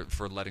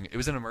 For letting it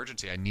was an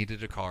emergency. I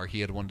needed a car. He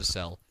had one to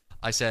sell.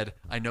 I said,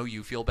 I know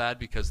you feel bad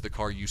because the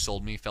car you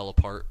sold me fell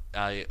apart.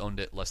 I owned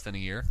it less than a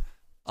year.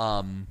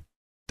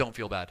 Don't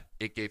feel bad.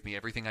 It gave me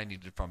everything I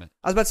needed from it.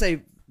 I was about to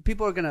say,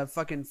 people are gonna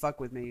fucking fuck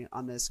with me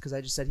on this because I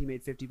just said he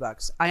made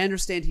 $50. I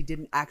understand he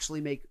didn't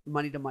actually make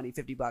money to money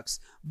 $50,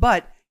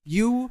 but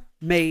you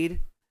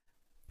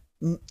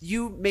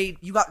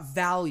got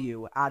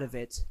value out of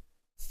it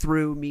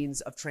through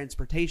means of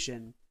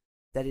transportation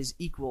that is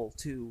equal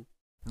to.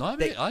 No,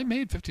 I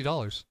made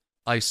 $50.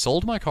 I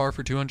sold my car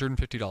for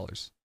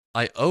 $250.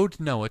 I owed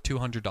Noah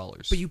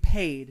 $200. But you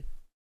paid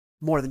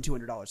more than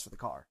 $200 for the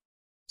car.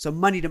 So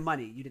money to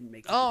money, you didn't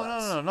make $50. Oh,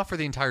 no, not for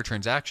the entire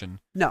transaction.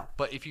 No.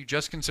 But if you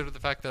just consider the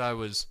fact that I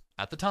was,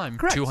 at the time,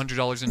 Correct.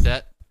 $200 in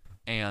debt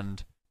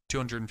and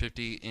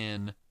 $250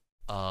 in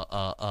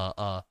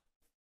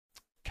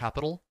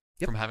capital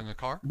Yep. from having a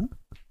car, Mm-hmm.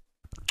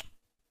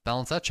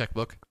 balance that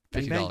checkbook,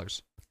 $50. Bang, bang.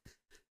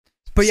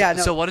 But yeah,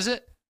 no, So what is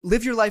it?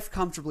 live your life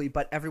comfortably,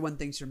 but everyone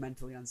thinks you're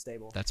mentally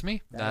unstable. That's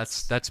me.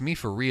 That's- That's me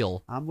for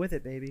real. I'm with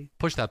it, baby.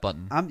 Push that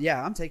button.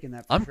 I'm taking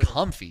that. I'm for sure.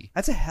 comfy.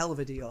 That's a hell of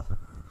a deal.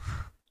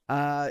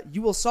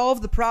 You will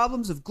solve the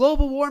problems of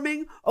global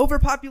warming,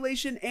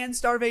 overpopulation, and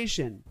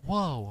starvation.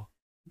 Whoa.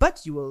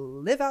 But you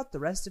will live out the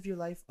rest of your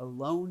life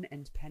alone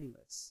and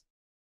penniless.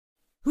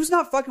 Who's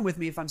not fucking with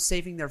me if I'm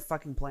saving their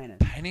fucking planet?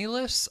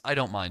 Penniless? I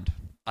don't mind.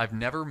 I've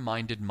never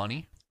minded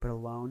money. But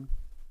alone?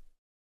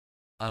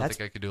 I don't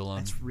think I could do alone.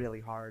 That's really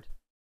hard.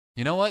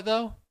 You know what,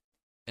 though?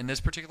 In this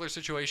particular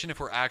situation, if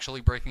we're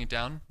actually breaking it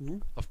down,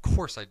 Mhm. of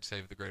course I'd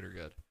save the greater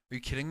good. Are you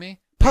kidding me?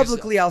 Because-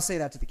 Publicly, I'll say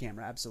that to the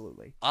camera.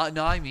 Absolutely.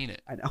 no, I mean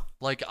it. I know.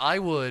 Like I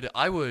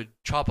would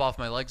chop off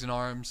my legs and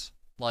arms.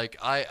 Like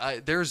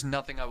I there's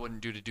nothing I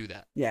wouldn't do to do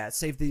that. Yeah,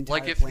 save the entire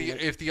Like if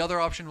planet. the other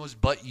option was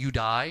but you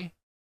die,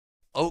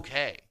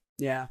 okay.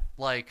 Yeah,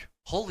 Like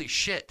holy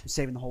shit. I'm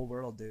saving the whole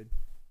world, dude.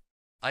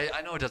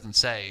 I know it doesn't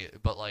say,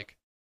 but like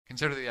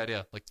consider the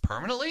idea. Like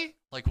permanently?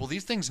 Like will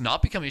these things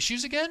not become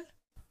issues again?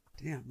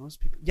 Damn, most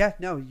people. Yeah,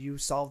 no, you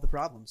solve the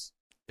problems.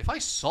 If I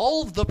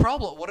solve the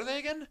problem, what are they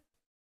again?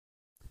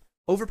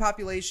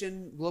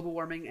 Overpopulation, global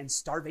warming, and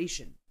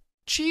starvation.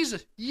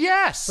 Jesus.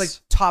 Yes. It's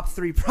like top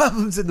 3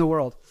 problems in the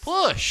world.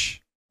 push.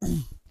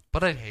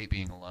 But I'd hate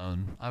being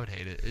alone. I would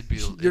hate it. It'd be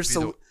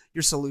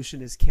Your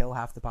solution is kill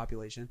half the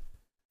population.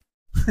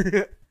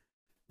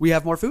 We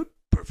have more food,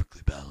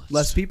 perfectly balanced.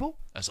 less people.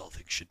 as all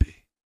things should be.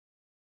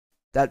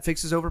 That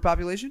fixes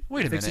overpopulation.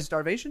 Wait a Fixes minute.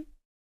 starvation.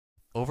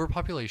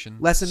 Overpopulation,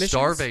 Less emissions.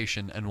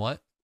 starvation, and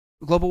what?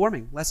 Global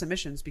warming, less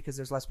emissions because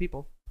there's less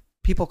people.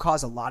 People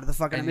cause a lot of the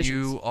fucking And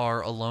emissions. you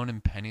are alone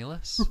and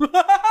penniless?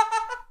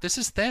 This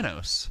is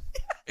Thanos.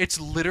 It's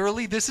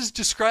literally, this is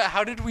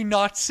how did we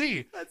not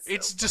see? That's so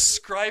It's funny.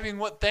 describing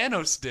what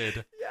Thanos did.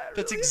 Yeah, it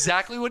That's really is.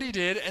 exactly what he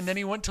did, and then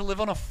he went to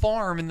live on a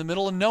farm in the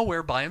middle of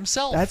nowhere by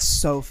himself. That's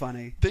so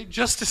funny. They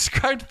just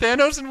described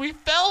Thanos and we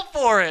fell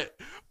for it.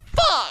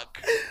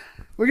 Fuck!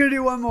 We're gonna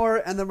do one more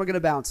and then we're gonna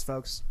bounce,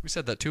 folks. We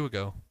said that 2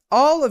 ago.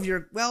 All of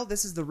your, well,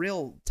 this is the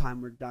real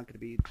time we're not going to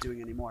be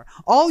doing anymore.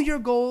 All your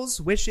goals,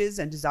 wishes,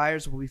 and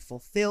desires will be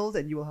fulfilled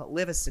and you will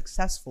live a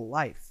successful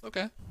life.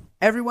 Okay.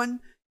 Everyone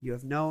you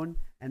have known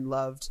and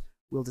loved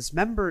will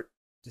dismember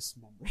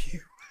you.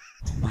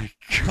 Oh my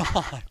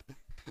god.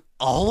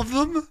 All of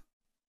them?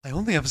 I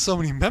only have so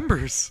many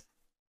members.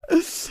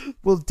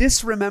 will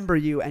disremember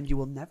you and you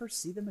will never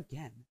see them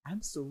again.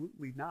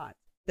 Absolutely not.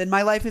 Then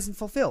my life isn't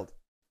fulfilled.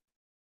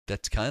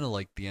 That's kind of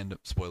like the end of,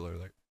 spoiler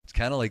alert. It's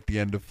kind of like the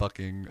end of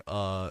fucking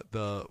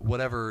the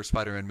whatever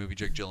Spider-Man movie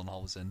Jake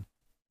Gyllenhaal was in.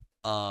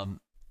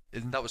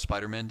 Isn't that what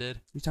Spider-Man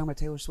did? You talking about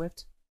Taylor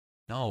Swift?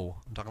 No,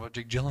 I'm talking about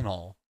Jake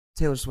Gyllenhaal.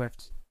 Taylor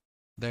Swift.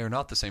 They are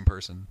not the same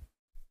person.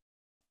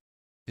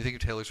 You think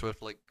if Taylor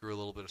Swift like grew a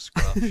little bit of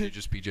scruff, she'd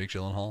just be Jake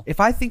Gyllenhaal? If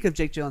I think of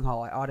Jake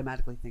Gyllenhaal, I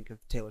automatically think of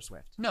Taylor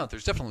Swift. No,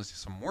 there's definitely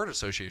some word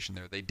association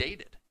there. They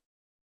dated.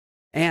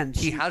 And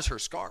He has her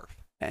scarf.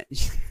 There you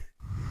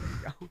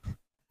go.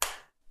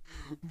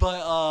 But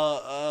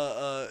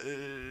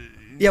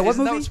Yeah, what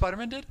isn't that movie? what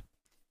Spider-Man did?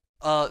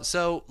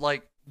 So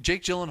like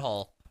Jake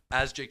Gyllenhaal,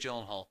 as Jake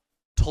Gyllenhaal,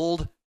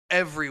 told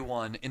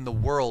everyone in the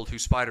world who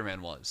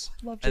Spider-Man was.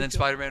 Love And then Jake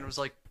Spider-Man was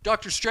like,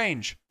 Doctor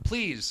Strange,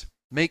 please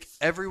make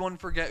everyone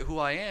forget who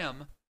I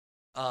am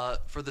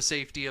for the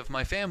safety of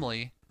my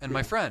family and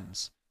my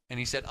friends. And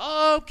he said,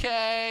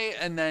 okay.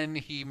 And then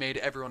he made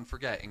everyone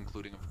forget,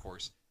 including, of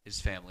course, his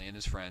family and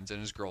his friends and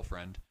his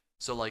girlfriend.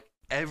 So, like,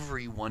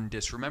 everyone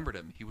disremembered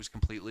him. He was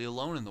completely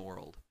alone in the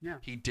world. Yeah.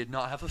 He did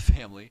not have a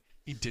family.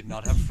 He did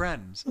not have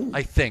friends.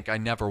 I think. I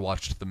never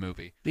watched the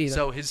movie. Me either.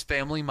 So his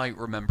family might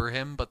remember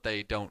him, but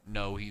they don't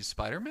know he's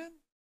Spider-Man?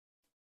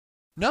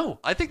 No,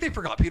 I think they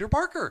forgot Peter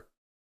Parker.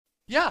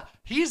 Yeah,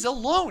 he's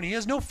alone. He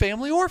has no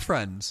family or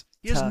friends.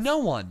 He has Tough. no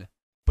one.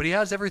 But he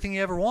has everything he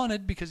ever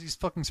wanted because he's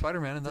fucking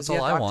Spider-Man, and that's Does he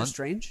all have I Doctor want.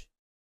 Strange?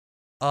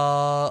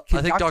 I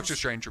Can think Doctor Doctor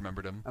Strange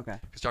remembered him. Okay.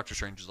 Because Doctor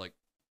Strange is like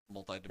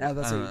multi-dimensional. Yeah,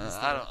 that's I, what don't he know. was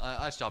I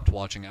don't. I stopped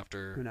watching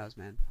after. Who knows,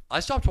 man? I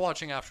stopped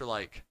watching after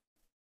like.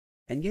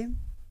 Endgame?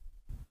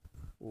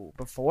 Ooh,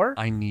 before?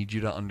 I need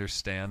you to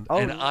understand, Oh,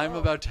 and I'm no.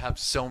 about to have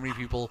so many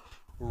people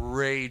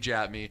rage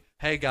at me.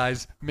 Hey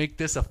guys, make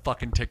this a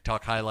fucking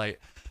TikTok highlight.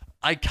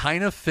 I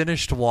kind of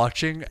finished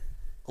watching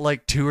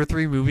like 2 or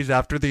 3 movies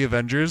after the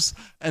Avengers,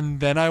 and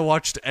then I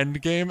watched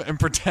Endgame and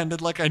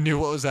pretended like I knew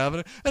what was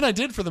happening, and I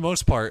did for the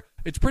most part.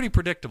 It's pretty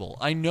predictable.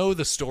 I know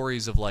the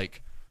stories of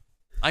like,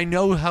 I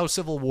know how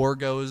Civil War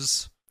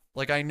goes.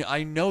 Like I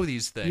know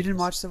these things. You didn't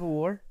watch Civil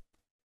War?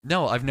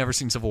 No, I've never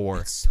seen Civil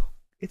War.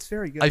 It's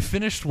very good. I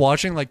finished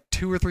watching like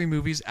 2 or 3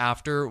 movies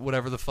after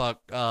whatever the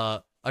fuck.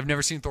 I've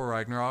never seen Thor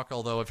Ragnarok,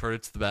 although I've heard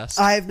it's the best.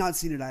 I have not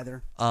seen it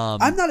either.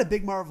 I'm not a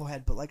big Marvel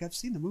head, but like I've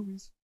seen the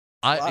movies.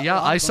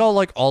 I saw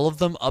like all of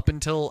them up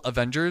until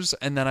Avengers,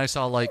 and then I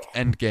saw like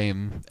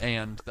Endgame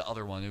and the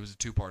other one. It was a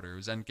 2-parter. It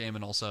was Endgame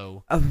and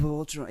also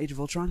Age of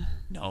Ultron?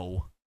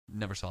 no,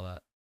 never saw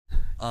that.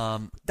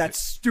 That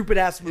stupid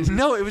ass movie.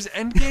 No, it was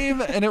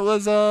Endgame, and it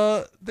was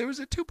there was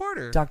a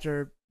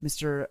 2-parter.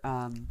 Mr.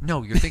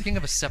 No, you're thinking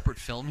of a separate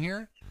film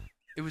here.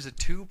 It was a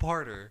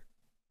 2-parter.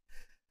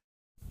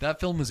 That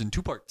film was in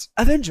 2 parts.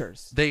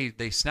 Avengers. They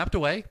snapped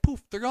away.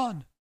 Poof, they're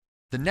gone.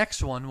 The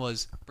next one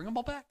was bring them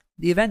all back.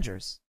 The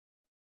Avengers.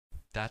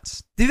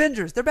 That's The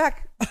Avengers. They're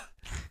back.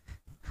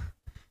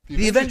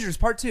 The Avengers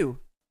Part 2.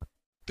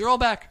 They're all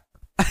back.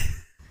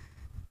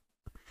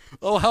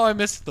 Oh, how I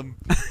missed them.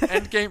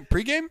 Endgame,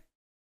 pregame?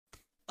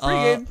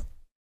 Pre-game.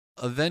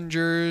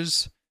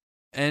 Avengers,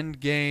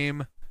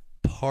 Endgame,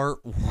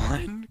 Part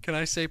 1. Can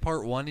I say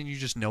Part 1 and you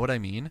just know what I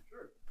mean?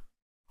 Sure.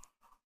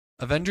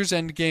 Avengers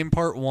Endgame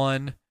Part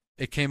 1.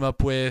 It came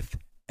up with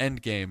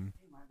Endgame.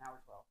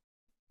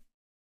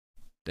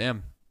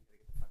 Damn.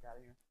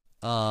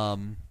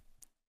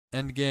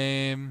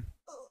 Endgame.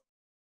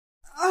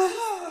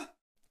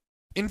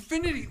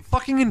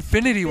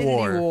 Infinity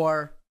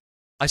War.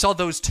 I saw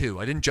those 2.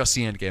 I didn't just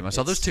see Endgame. I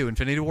saw those 2,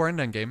 Infinity War and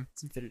Endgame.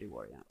 It's Infinity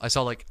War, yeah. I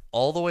saw like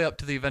all the way up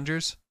to the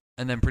Avengers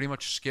and then pretty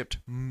much skipped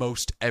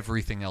most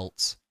everything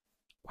else.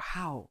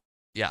 Wow.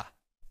 Yeah.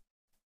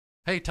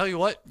 Hey, tell you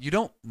what, you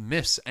don't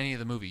miss any of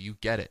the movie. You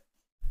get it.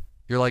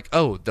 You're like,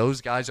 oh, those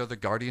guys are the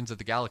Guardians of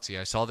the Galaxy.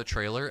 I saw the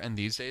trailer, and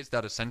these days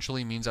that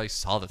essentially means I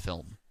saw the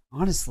film.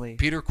 Honestly.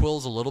 Peter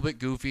Quill's a little bit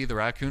goofy. The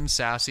raccoon's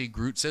sassy.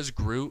 Groot says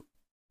Groot.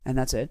 And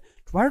that's it.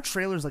 Why are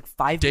trailers like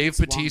 5 Dave minutes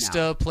long Bautista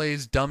now?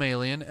 plays dumb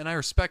alien, and I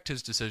respect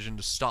his decision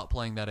to stop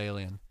playing that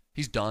alien.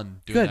 He's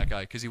done doing Good. that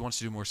guy because he wants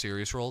to do more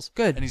serious roles.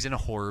 Good. And he's in a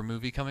horror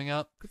movie coming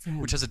up, Good for him.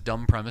 which has a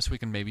dumb premise we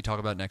can maybe talk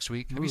about next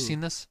week. Have you Ooh.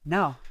 seen this?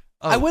 No.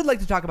 Oh. I would like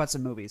to talk about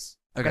some movies.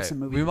 I got Okay, some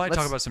movies. we might talk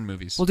Let's- about some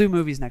movies. We'll do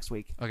movies next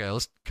week. Okay,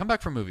 let's come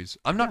back from movies.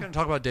 I'm not going to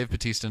talk about Dave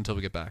Bautista until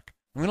we get back.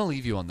 I'm going to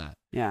leave you on that.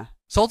 Yeah.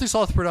 Salty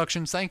Sauce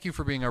Productions, thank you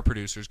for being our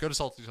producers. Go to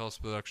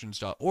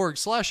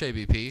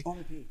saltysauceproductions.org/ABP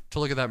to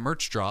look at that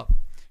merch drop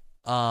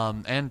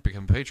and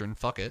become a patron.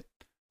 Fuck it.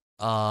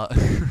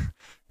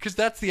 Because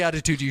that's the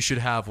attitude you should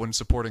have when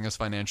supporting us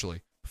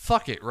financially.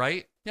 Fuck it,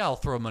 right? Yeah, I'll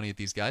throw money at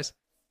these guys.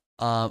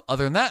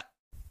 Other than that,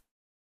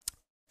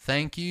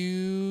 thank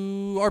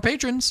you, our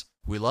patrons.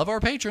 We love our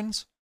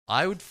patrons.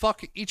 I would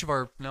fuck each of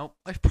our... No,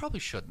 I probably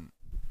shouldn't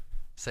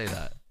say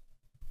that.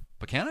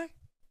 But can I?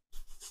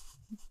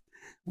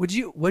 Would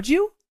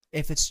you?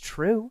 If it's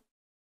true.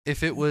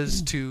 If it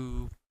was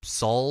to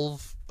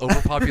solve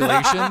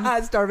overpopulation,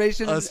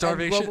 starvation,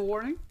 starvation. and global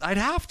warming? I'd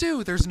have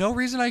to. There's no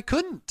reason I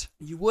couldn't.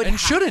 You would And have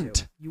shouldn't.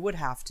 to. You would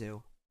have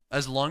to.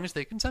 As long as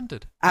they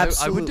consented.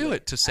 Absolutely. I would do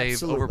it to save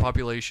Absolutely.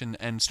 overpopulation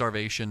and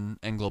starvation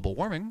and global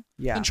warming.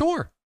 Yeah. Then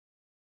sure.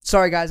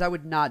 Sorry, guys. I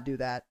would not do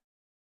that.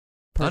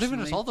 Not even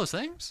to personally. solve those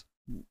things?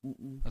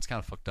 That's kind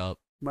of fucked up.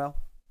 Well,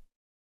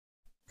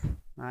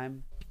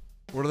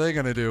 What are they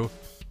gonna do?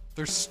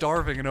 They're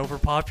starving and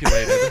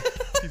overpopulated.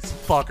 These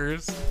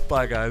fuckers.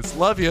 Bye, guys.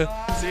 Love you.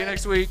 See you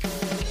next week.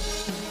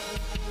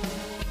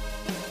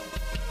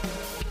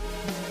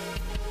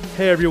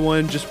 Hey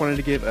everyone, just wanted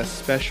to give a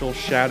special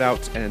shout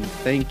out and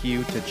thank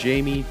you to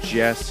Jamie,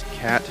 Jess,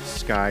 Kat,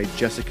 Sky,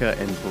 Jessica,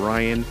 and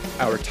Brian,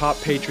 our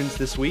top patrons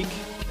this week.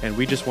 And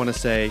we just want to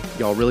say,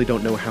 y'all really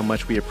don't know how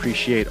much we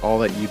appreciate all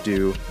that you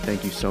do.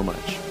 Thank you so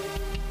much.